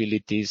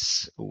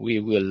capabilities, we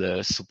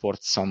will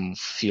support some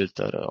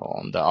filter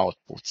on the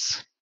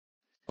outputs.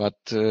 But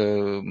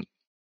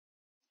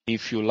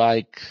if you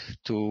like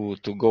to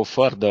go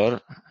further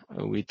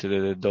with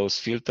those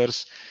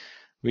filters,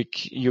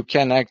 you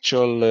can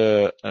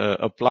actually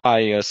apply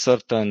a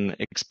certain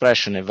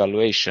expression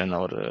evaluation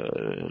or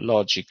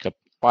logic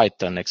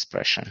Python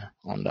expression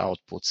on the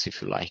outputs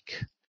if you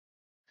like.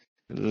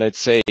 Let's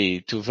say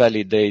to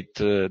validate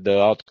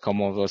the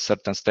outcome of a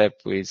certain step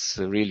is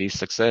really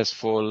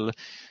successful,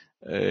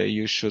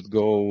 you should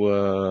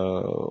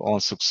go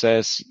on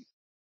success.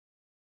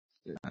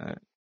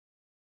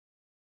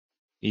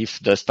 If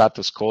the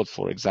status code,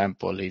 for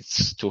example,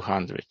 is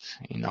 200,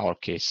 in our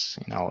case,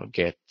 in our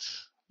GET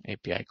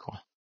API call.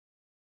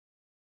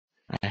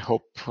 I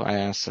hope I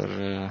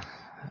answer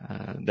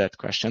that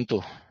question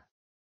too.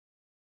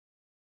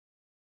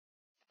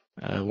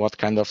 What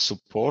kind of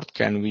support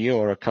can we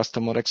or a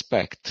customer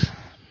expect?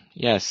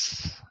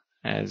 Yes,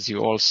 as you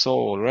all saw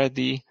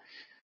already,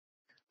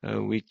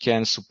 we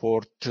can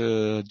support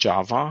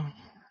Java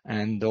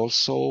and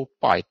also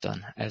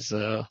Python as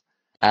a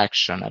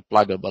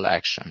pluggable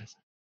action.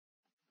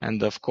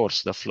 And of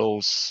course, the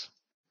flows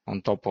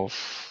on top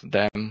of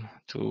them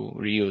to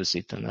reuse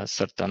it in a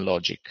certain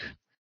logic.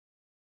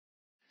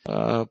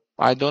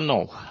 I don't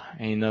know.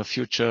 In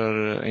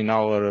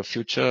our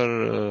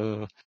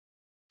future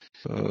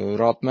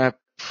roadmap,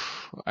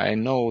 I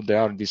know there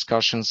are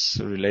discussions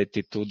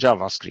related to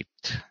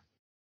JavaScript.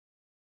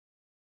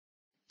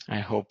 I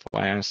hope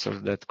I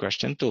answered that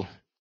question too.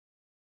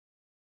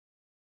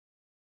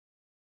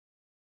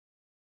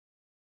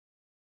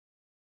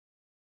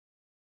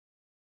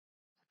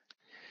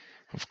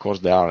 Of course,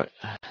 there are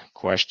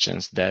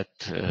questions that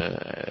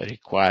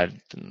require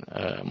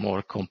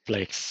more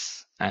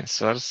complex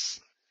answers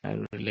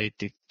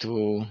related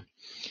to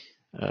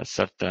a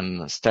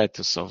certain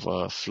status of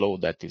a flow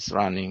that is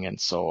running and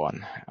so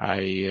on.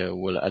 I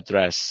will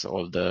address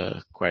all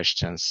the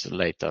questions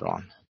later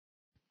on.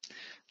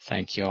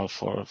 Thank you all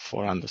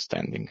for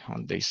understanding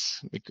on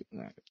this.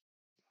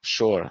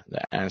 Sure,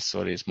 the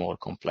answer is more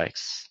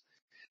complex.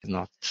 It's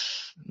not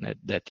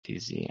that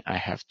easy. I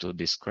have to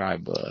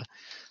describe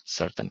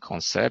certain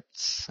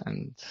concepts,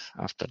 and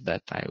after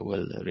that I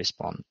will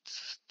respond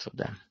to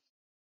them.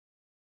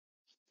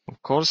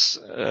 Of course,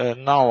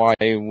 now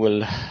I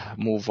will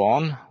move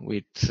on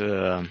with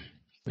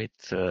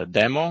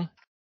demo.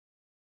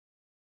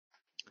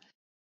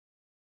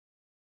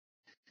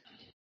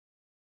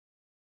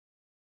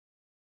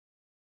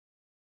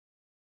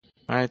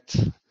 Right.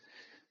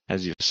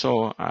 As you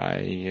saw,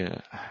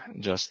 I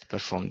just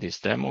performed this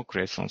demo,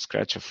 create from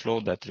scratch a flow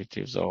that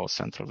retrieves our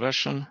central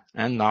version.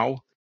 And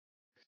now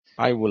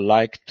I would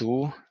like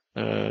to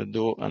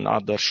do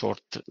another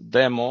short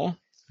demo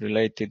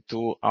related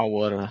to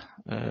our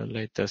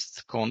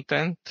latest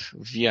content,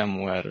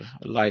 VMware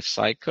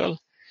Lifecycle.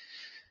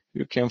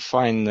 You can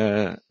find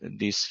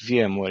this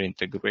VMware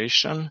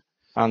integration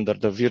under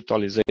the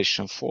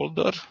virtualization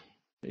folder.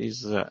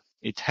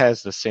 It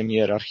has the same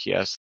hierarchy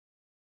as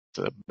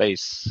the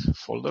base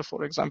folder,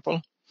 for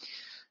example.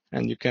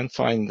 And you can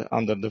find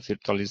under the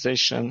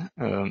virtualization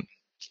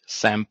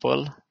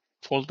sample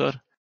folder,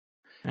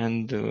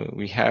 and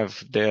we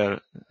have there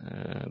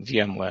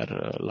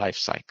VMware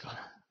lifecycle.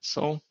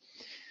 So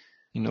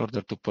in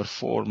order to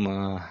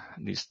perform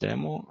this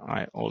demo,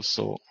 I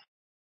also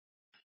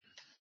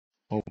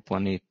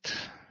open it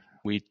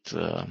with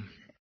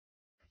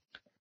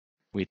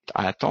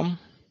Atom.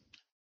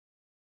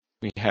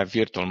 We have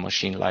virtual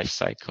machine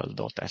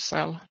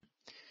lifecycle.sl.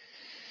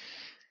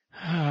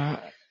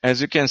 As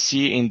you can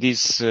see in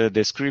this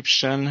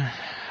description,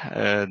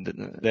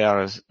 there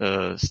are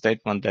a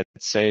statement that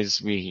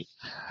says we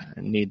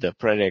need the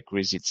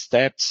prerequisite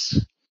steps.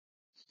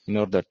 In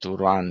order to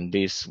run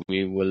this,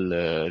 we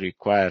will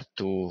require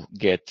to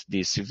get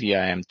this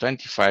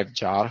VIM25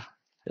 jar.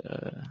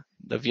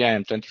 The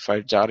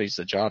VIM25 jar is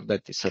a jar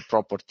that is a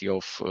property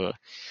of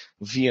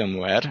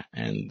VMware,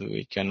 and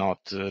we cannot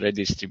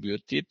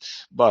redistribute it,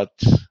 but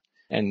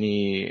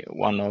any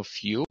one of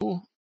you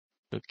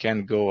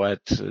can go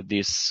at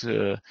this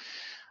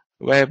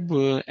web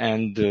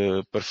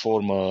and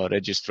perform a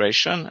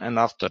registration, and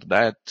after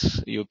that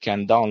you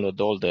can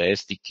download all the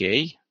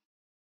SDK,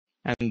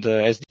 and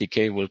the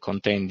SDK will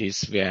contain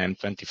this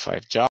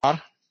VIM25 jar.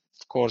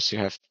 Of course, you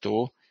have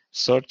to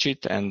search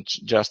it and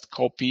just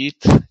copy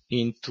it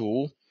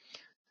into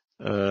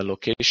a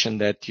location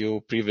that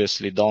you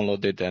previously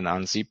downloaded and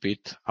unzip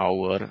it,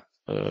 our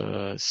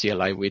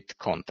CLI with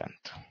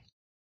content.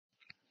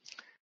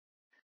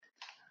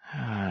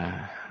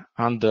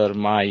 Under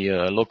my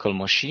local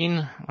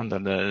machine, under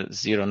the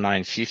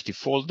 0950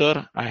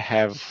 folder, I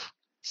have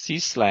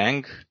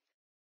CSlang,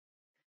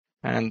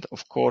 and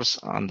of course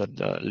under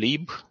the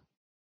lib,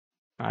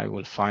 I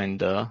will find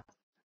the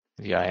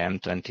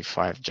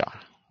VIM25 jar.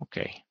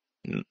 Okay.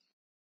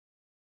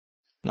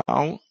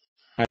 Now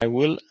I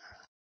will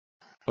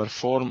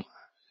perform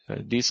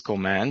this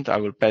command. I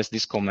will pass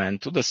this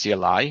command to the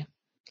CLI.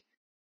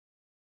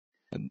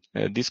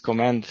 This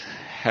command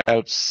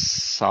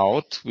helps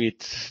out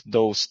with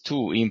those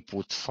two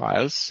input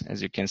files,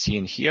 as you can see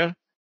in here.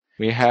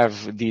 We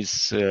have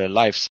this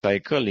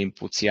lifecycle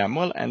inputs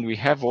YAML, and we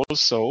have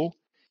also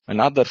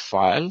another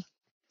file.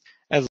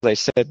 As I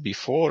said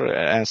before,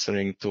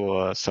 answering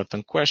to a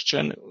certain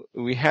question,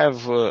 we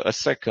have a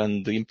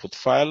second input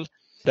file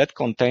that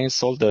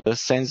contains all the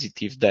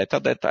sensitive data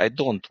that I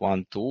don't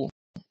want to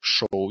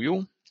show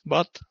you.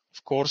 But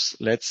of course,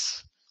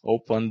 let's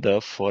open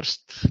the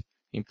first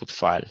input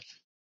file.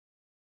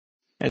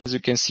 As you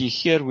can see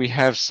here, we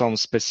have some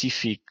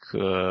specific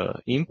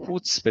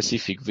inputs,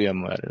 specific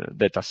VMware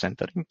data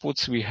center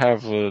inputs. We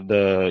have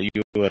the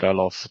URL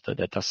of the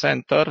data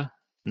center,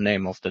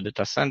 name of the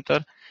data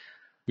center.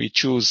 We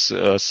choose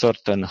a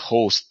certain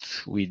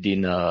host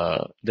within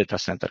a data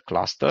center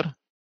cluster.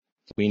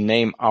 We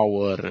name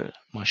our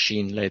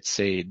machine, let's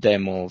say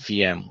demo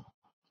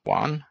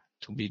VM1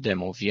 to be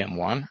demo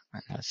VM1,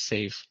 and I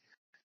save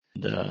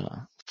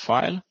the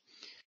file.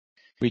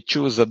 We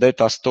choose a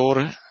data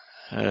store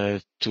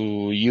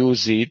to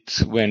use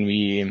it when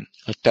we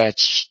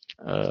attach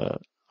a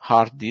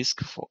hard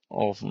disk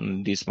of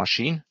this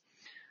machine.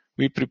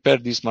 We prepare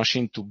this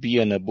machine to be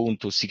an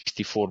Ubuntu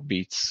 64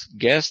 bits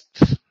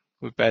guest.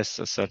 We pass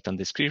a certain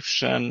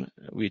description.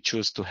 We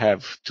choose to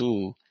have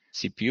 2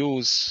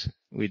 CPUs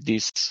with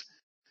this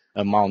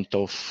amount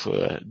of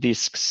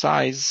disk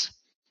size,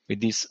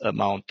 with this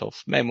amount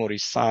of memory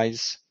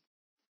size.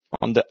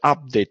 On the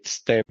update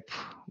step,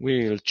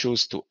 we will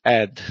choose to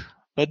add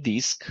a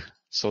disk.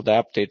 So the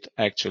update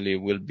actually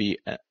will be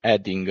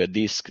adding a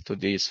disk to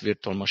this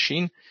virtual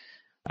machine.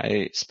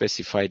 I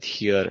specified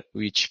here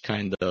which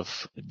kind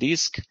of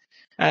disk,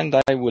 and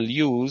I will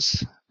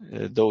use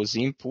those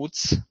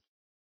inputs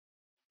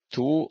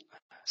to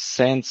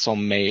send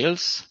some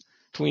mails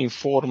to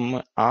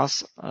inform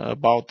us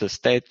about the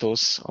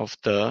status of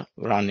the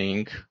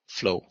running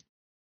flow.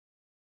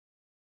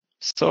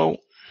 So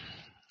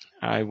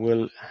I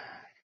will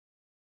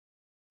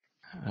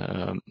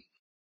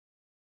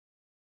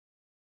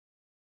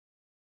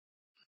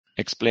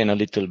explain a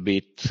little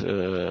bit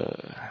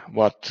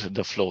what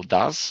the flow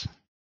does.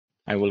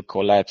 I will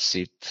collapse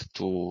it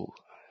to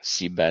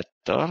see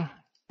better,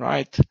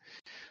 right?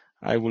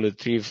 I will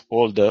retrieve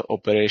all the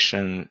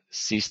operation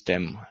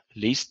system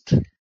list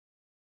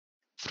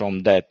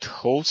from that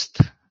host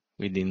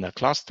within the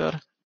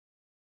cluster.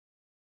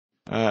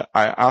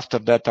 After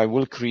that, I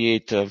will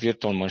create a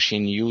virtual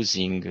machine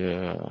using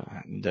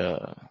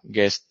the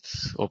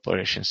guest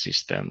operation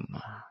system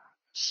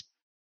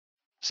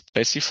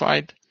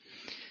specified.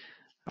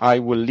 I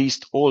will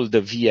list all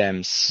the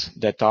VMs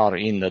that are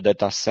in the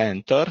data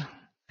center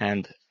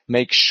and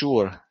make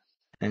sure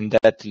in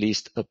that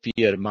list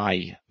appear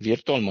my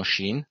virtual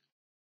machine.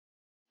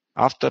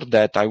 After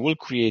that, I will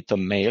create a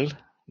mail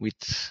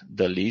with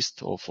the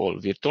list of all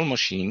virtual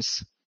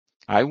machines.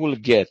 I will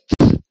get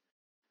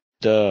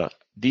the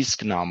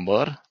disk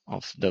number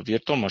of the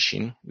virtual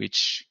machine,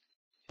 which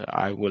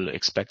I will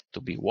expect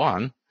to be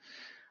 1.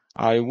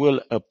 I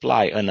will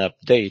apply an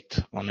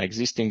update on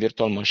existing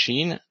virtual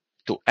machine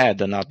to add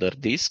another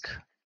disk.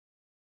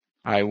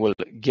 I will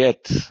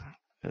get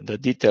the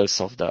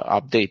details of the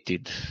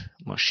updated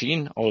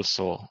machine,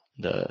 also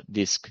the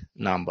disk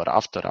number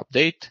after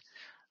update.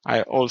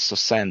 I also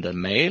send a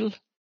mail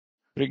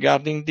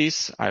regarding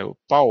this. I will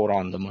power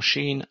on the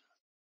machine.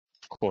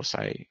 Of course,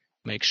 I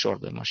make sure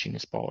the machine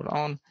is powered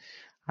on.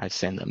 I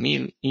send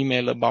an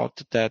email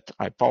about that.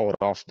 I power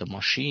off the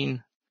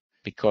machine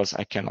because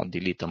I cannot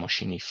delete the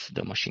machine if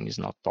the machine is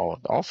not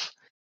powered off.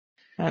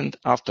 And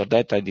after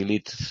that, I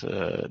delete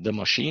the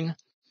machine.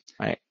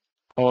 I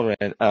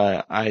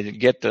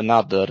get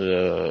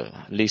another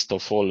list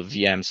of all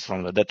VMs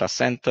from the data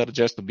center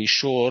just to be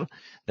sure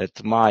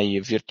that my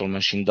virtual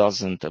machine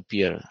doesn't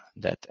appear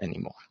that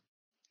anymore,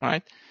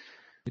 right?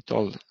 With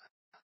all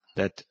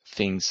that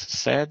things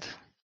said,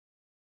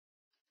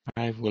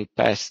 I will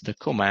pass the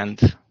command.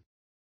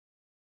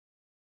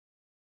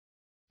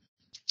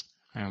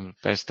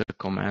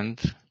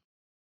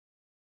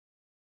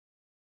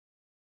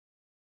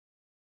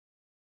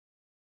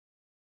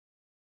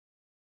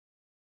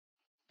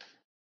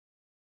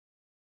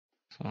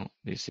 So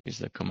this is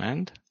the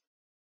command.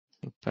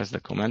 We'll pass the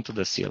command to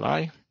the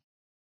CLI.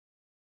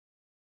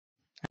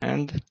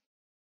 And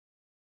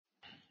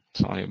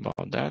sorry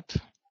about that.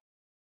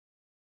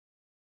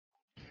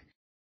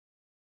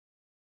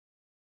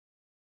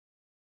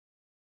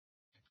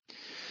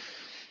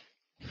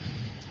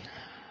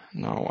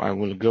 Now I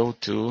will go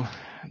to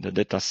the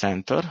data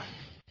center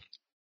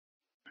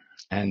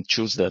and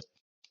choose the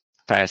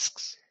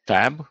tasks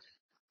tab.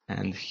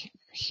 And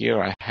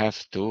here I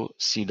have to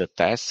see the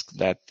task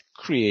that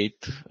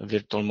create a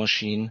virtual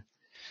machine,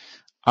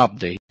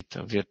 update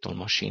a virtual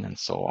machine, and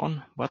so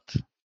on. But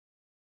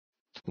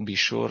to be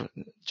sure,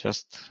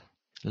 just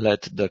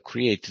let the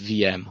create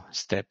VM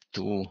step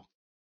 2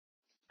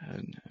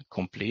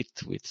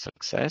 complete with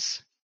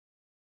success.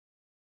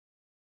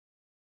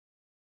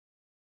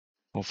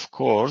 Of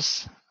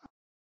course,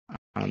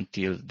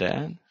 until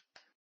then,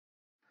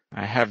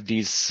 I have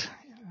this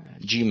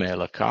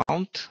Gmail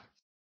account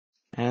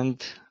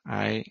and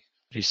I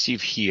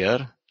receive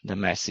here the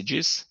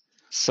messages.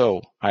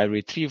 So I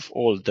retrieve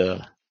all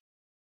the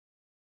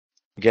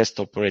guest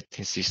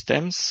operating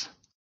systems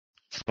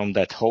from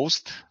that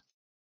host.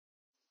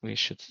 We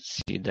should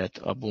see that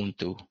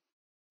Ubuntu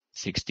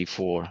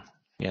 64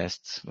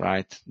 guests,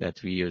 right,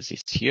 that we use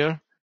is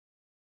here.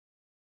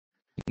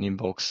 In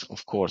inbox,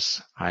 of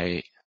course,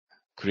 I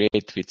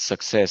create with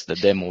success the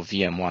demo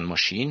VM1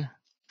 machine.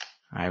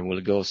 I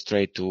will go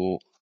straight to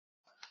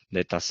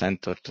data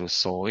center to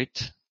saw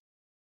it.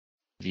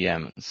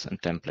 VMs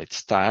and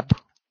templates tab.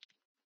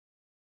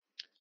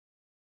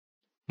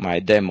 My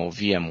demo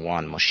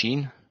VM1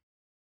 machine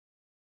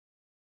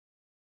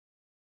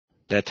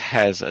that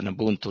has an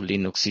Ubuntu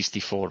Linux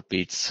 64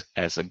 bits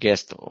as a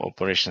guest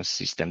operation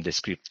system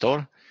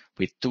descriptor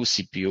with 2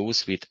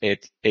 CPUs with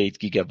 8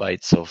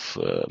 gigabytes of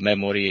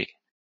memory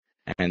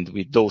and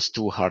with those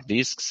 2 hard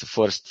disks.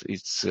 First,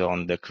 it's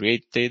on the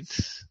created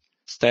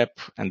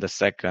step, and the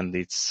second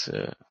it's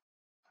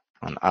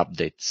an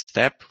update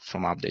step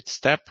from update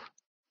step.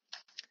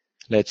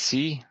 Let's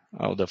see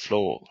how the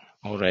flow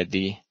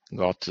already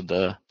got to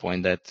the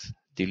point that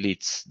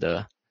deletes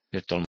the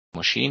virtual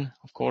machine,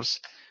 of course.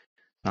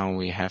 Now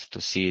we have to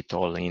see it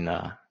all in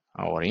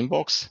our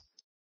inbox.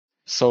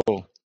 So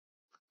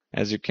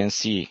as you can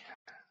see,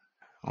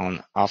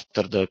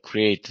 after the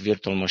create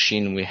virtual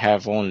machine, we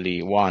have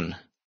only one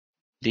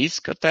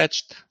disk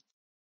attached.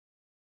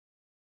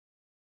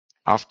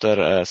 After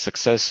a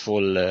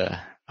successful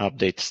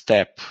update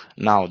step,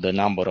 now the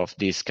number of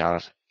disks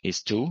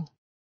is 2.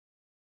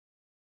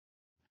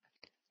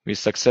 We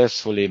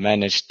successfully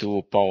managed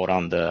to power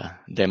on the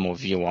demo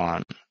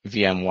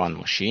VM1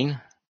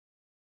 machine.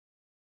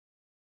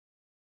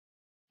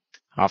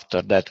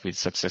 After that, we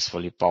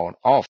successfully powered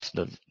off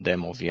the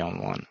demo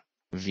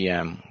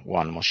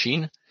VM1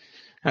 machine.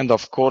 And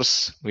of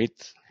course,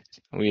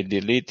 we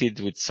deleted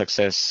with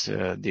success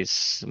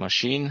this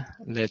machine.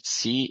 Let's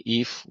see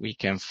if we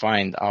can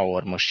find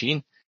our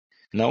machine.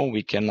 No,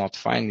 we cannot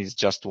find. It's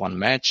just one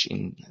match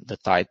in the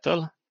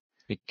title.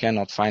 We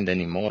cannot find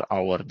anymore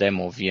our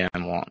demo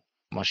VM1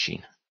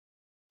 machine.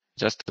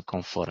 Just to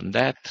confirm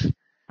that,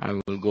 I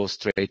will go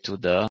straight to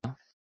the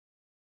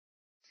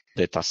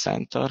data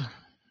center.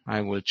 I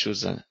will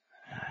choose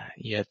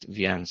yet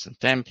VMs and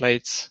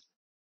templates.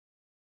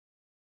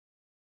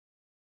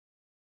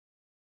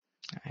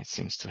 It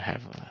seems to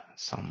have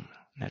some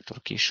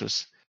network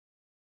issues.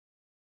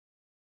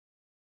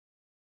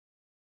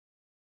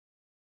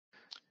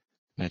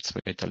 Let's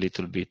wait a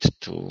little bit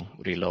to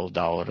reload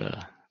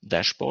our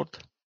dashboard.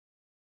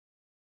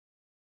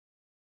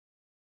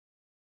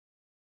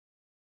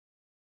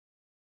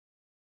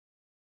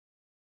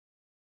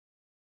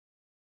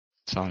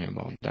 Sorry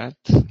about that.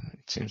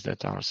 It seems that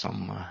there are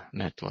some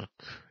network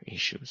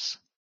issues.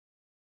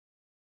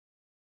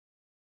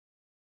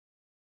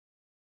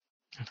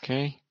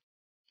 Okay,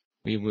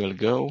 we will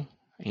go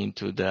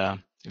into the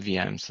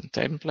VMs and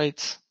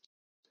templates.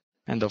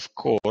 And of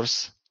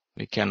course,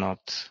 we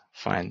cannot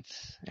find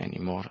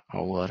anymore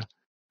our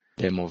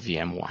demo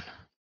VM1.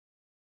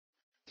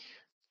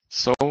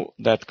 So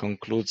that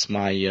concludes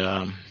my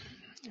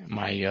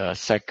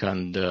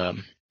second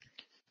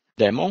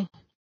demo.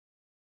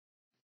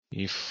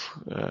 If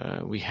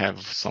we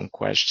have some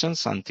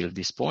questions until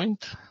this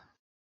point,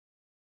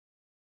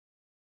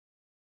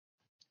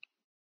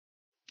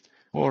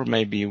 or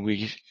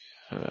maybe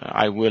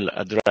I will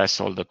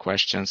address all the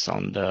questions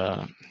on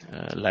the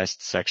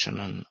last section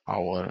on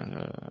our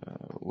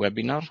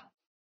webinar.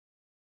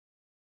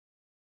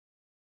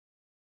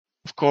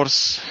 Of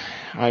course,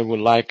 I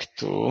would like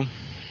to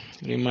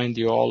remind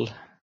you all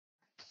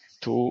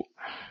to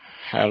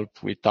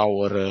help with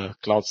our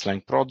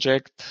CloudSlang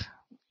project.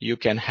 You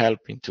can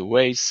help in 2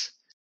 ways.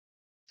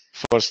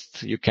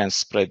 First, you can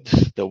spread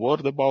the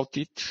word about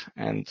it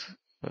and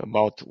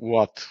about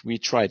what we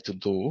try to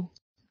do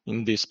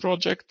in this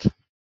project.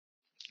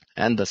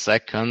 And the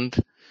second,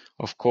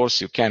 of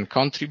course, you can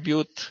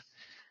contribute.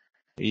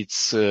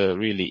 It's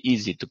really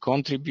easy to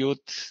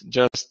contribute.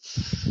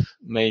 Just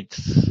make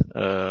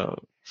a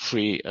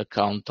free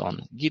account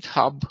on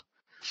GitHub,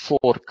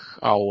 fork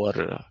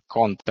our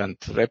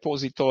content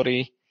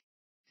repository,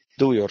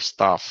 do your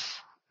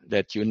stuff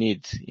that you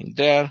need in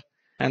there,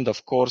 and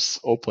of course,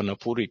 open a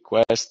pull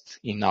request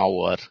in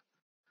our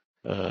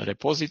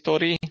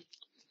repository.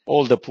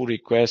 All the pull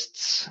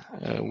requests,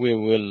 we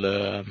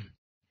will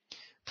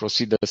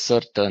proceed a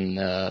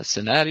certain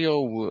scenario.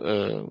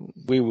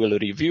 We will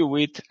review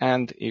it,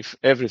 and if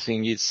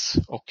everything is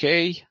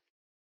okay,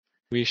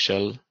 we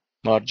shall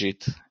merge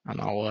it on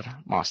our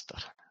master.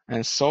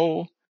 And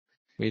so,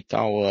 with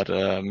our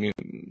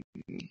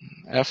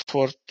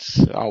effort,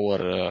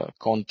 our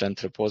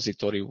content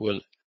repository will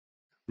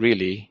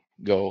really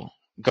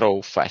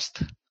grow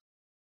fast.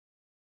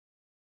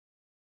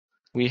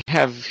 We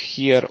have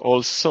here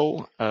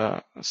also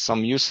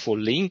some useful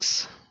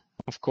links.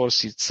 Of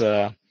course, it's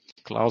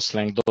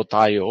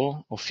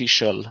CloudSlang.io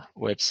official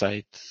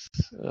website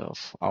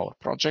of our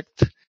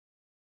project.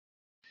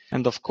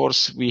 And of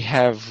course, we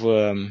have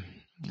a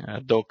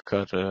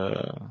Docker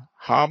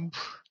hub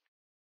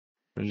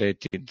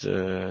related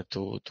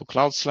to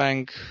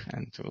CloudSlang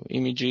and to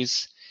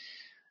images.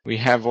 We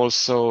have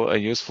also a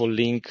useful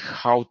link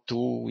how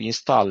to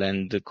install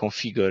and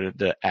configure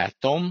the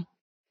Atom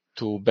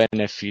to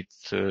benefit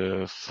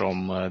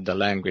from the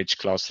language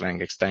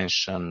CloudSlang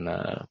extension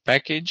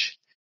package,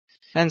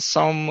 and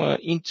some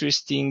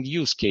interesting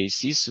use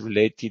cases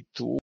related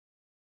to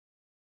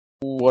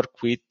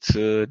work with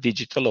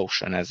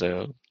DigitalOcean as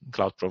a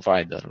cloud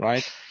provider,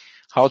 right?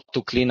 How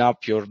to clean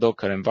up your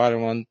Docker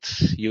environment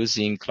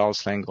using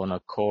CloudSlang on a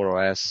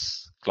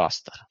CoreOS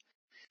cluster,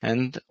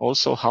 and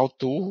also how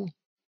to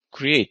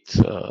create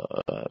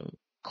a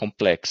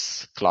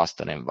complex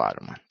cluster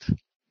environment.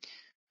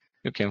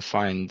 You can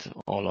find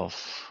all of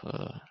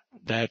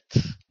that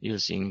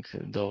using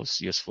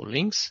those useful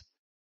links.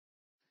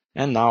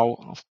 And now,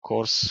 of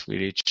course, we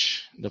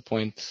reach the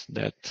point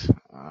that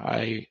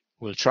I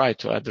will try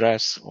to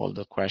address all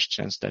the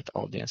questions that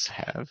audience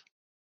have.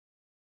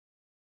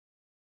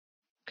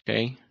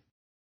 Okay.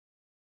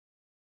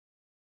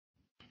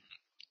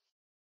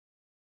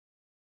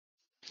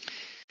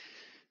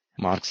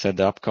 Mark said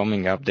the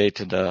upcoming update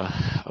to the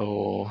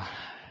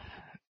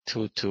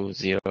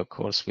 220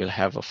 course will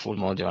have a full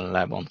module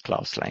lab on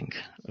CloudSlang.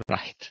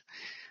 Right.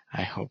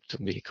 I hope to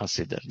be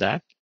considered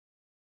that.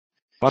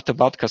 What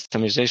about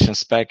customization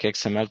spec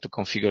XML to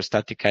configure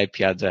static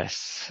IP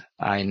address?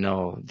 I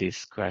know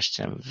this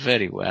question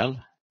very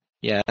well.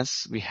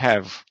 Yes, we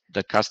have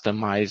the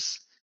customized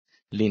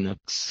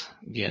Linux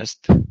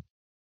guest.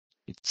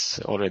 It's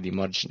already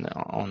merged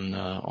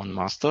on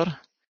master.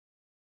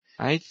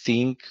 I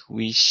think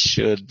we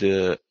should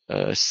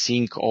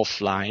sync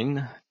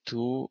offline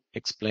to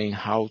explain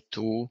how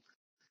to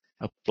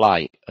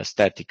apply a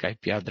static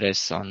IP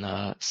address on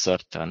a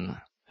certain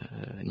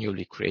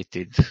newly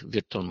created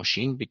virtual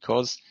machine,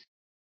 because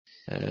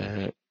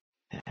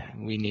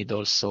we need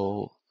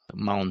also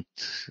mount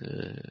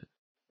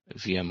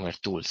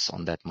VMware tools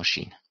on that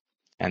machine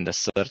and a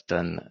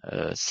certain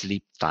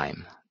sleep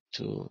time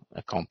to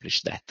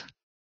accomplish that.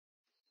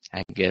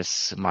 I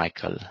guess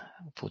Michael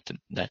put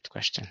that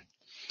question.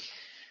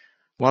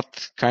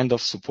 What kind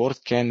of support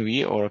can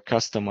we or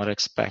customer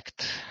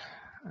expect?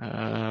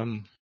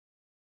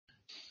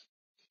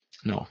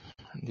 No,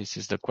 this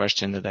is the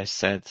question that I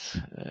said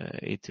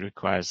it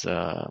requires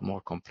a more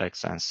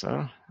complex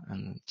answer,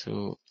 and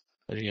to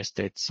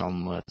restate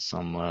some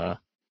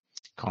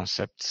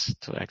concepts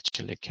to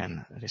actually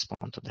can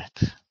respond to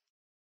that.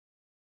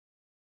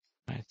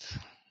 Right.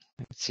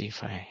 Let's see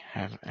if I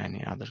have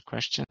any other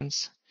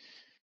questions.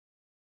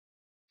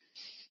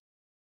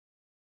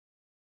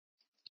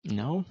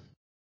 No.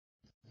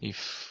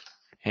 If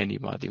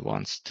anybody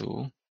wants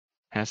to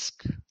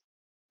ask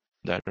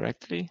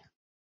directly.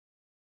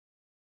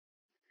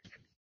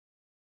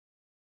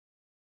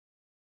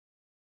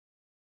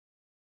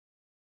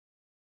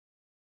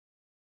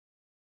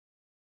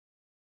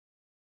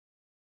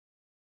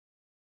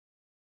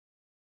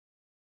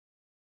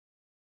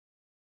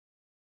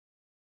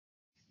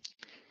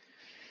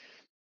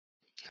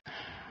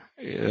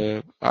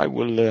 I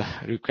will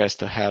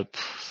request a help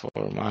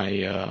for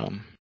my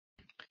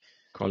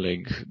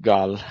colleague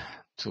Gal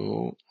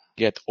to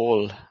get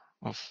all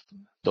of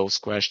those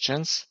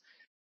questions,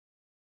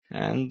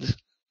 and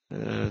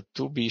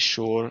to be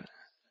sure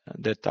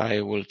that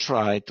I will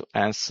try to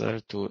answer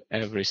to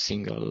every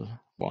single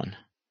one.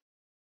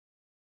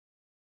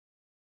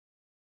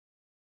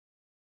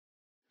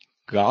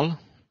 Gal,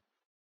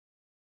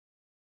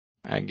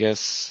 I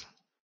guess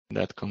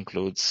that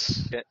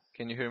concludes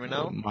Can you hear me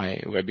now?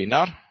 my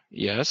webinar.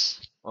 Yes.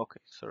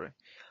 Okay, sorry.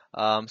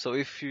 So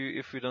if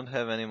you don't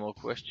have any more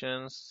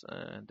questions,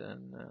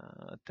 then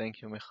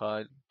thank you,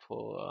 Michael,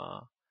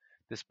 for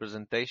this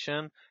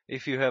presentation.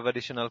 If you have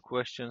additional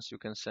questions, you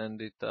can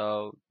send it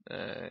out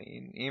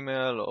in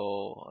email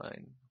or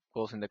of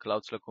course in the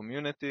CloudSlang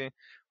community,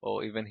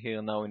 or even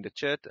here now in the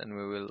chat, and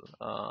we will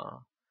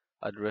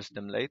address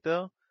them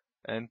later.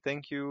 And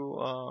thank you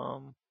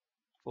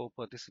for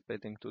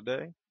participating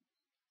today.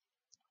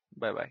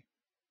 Bye bye.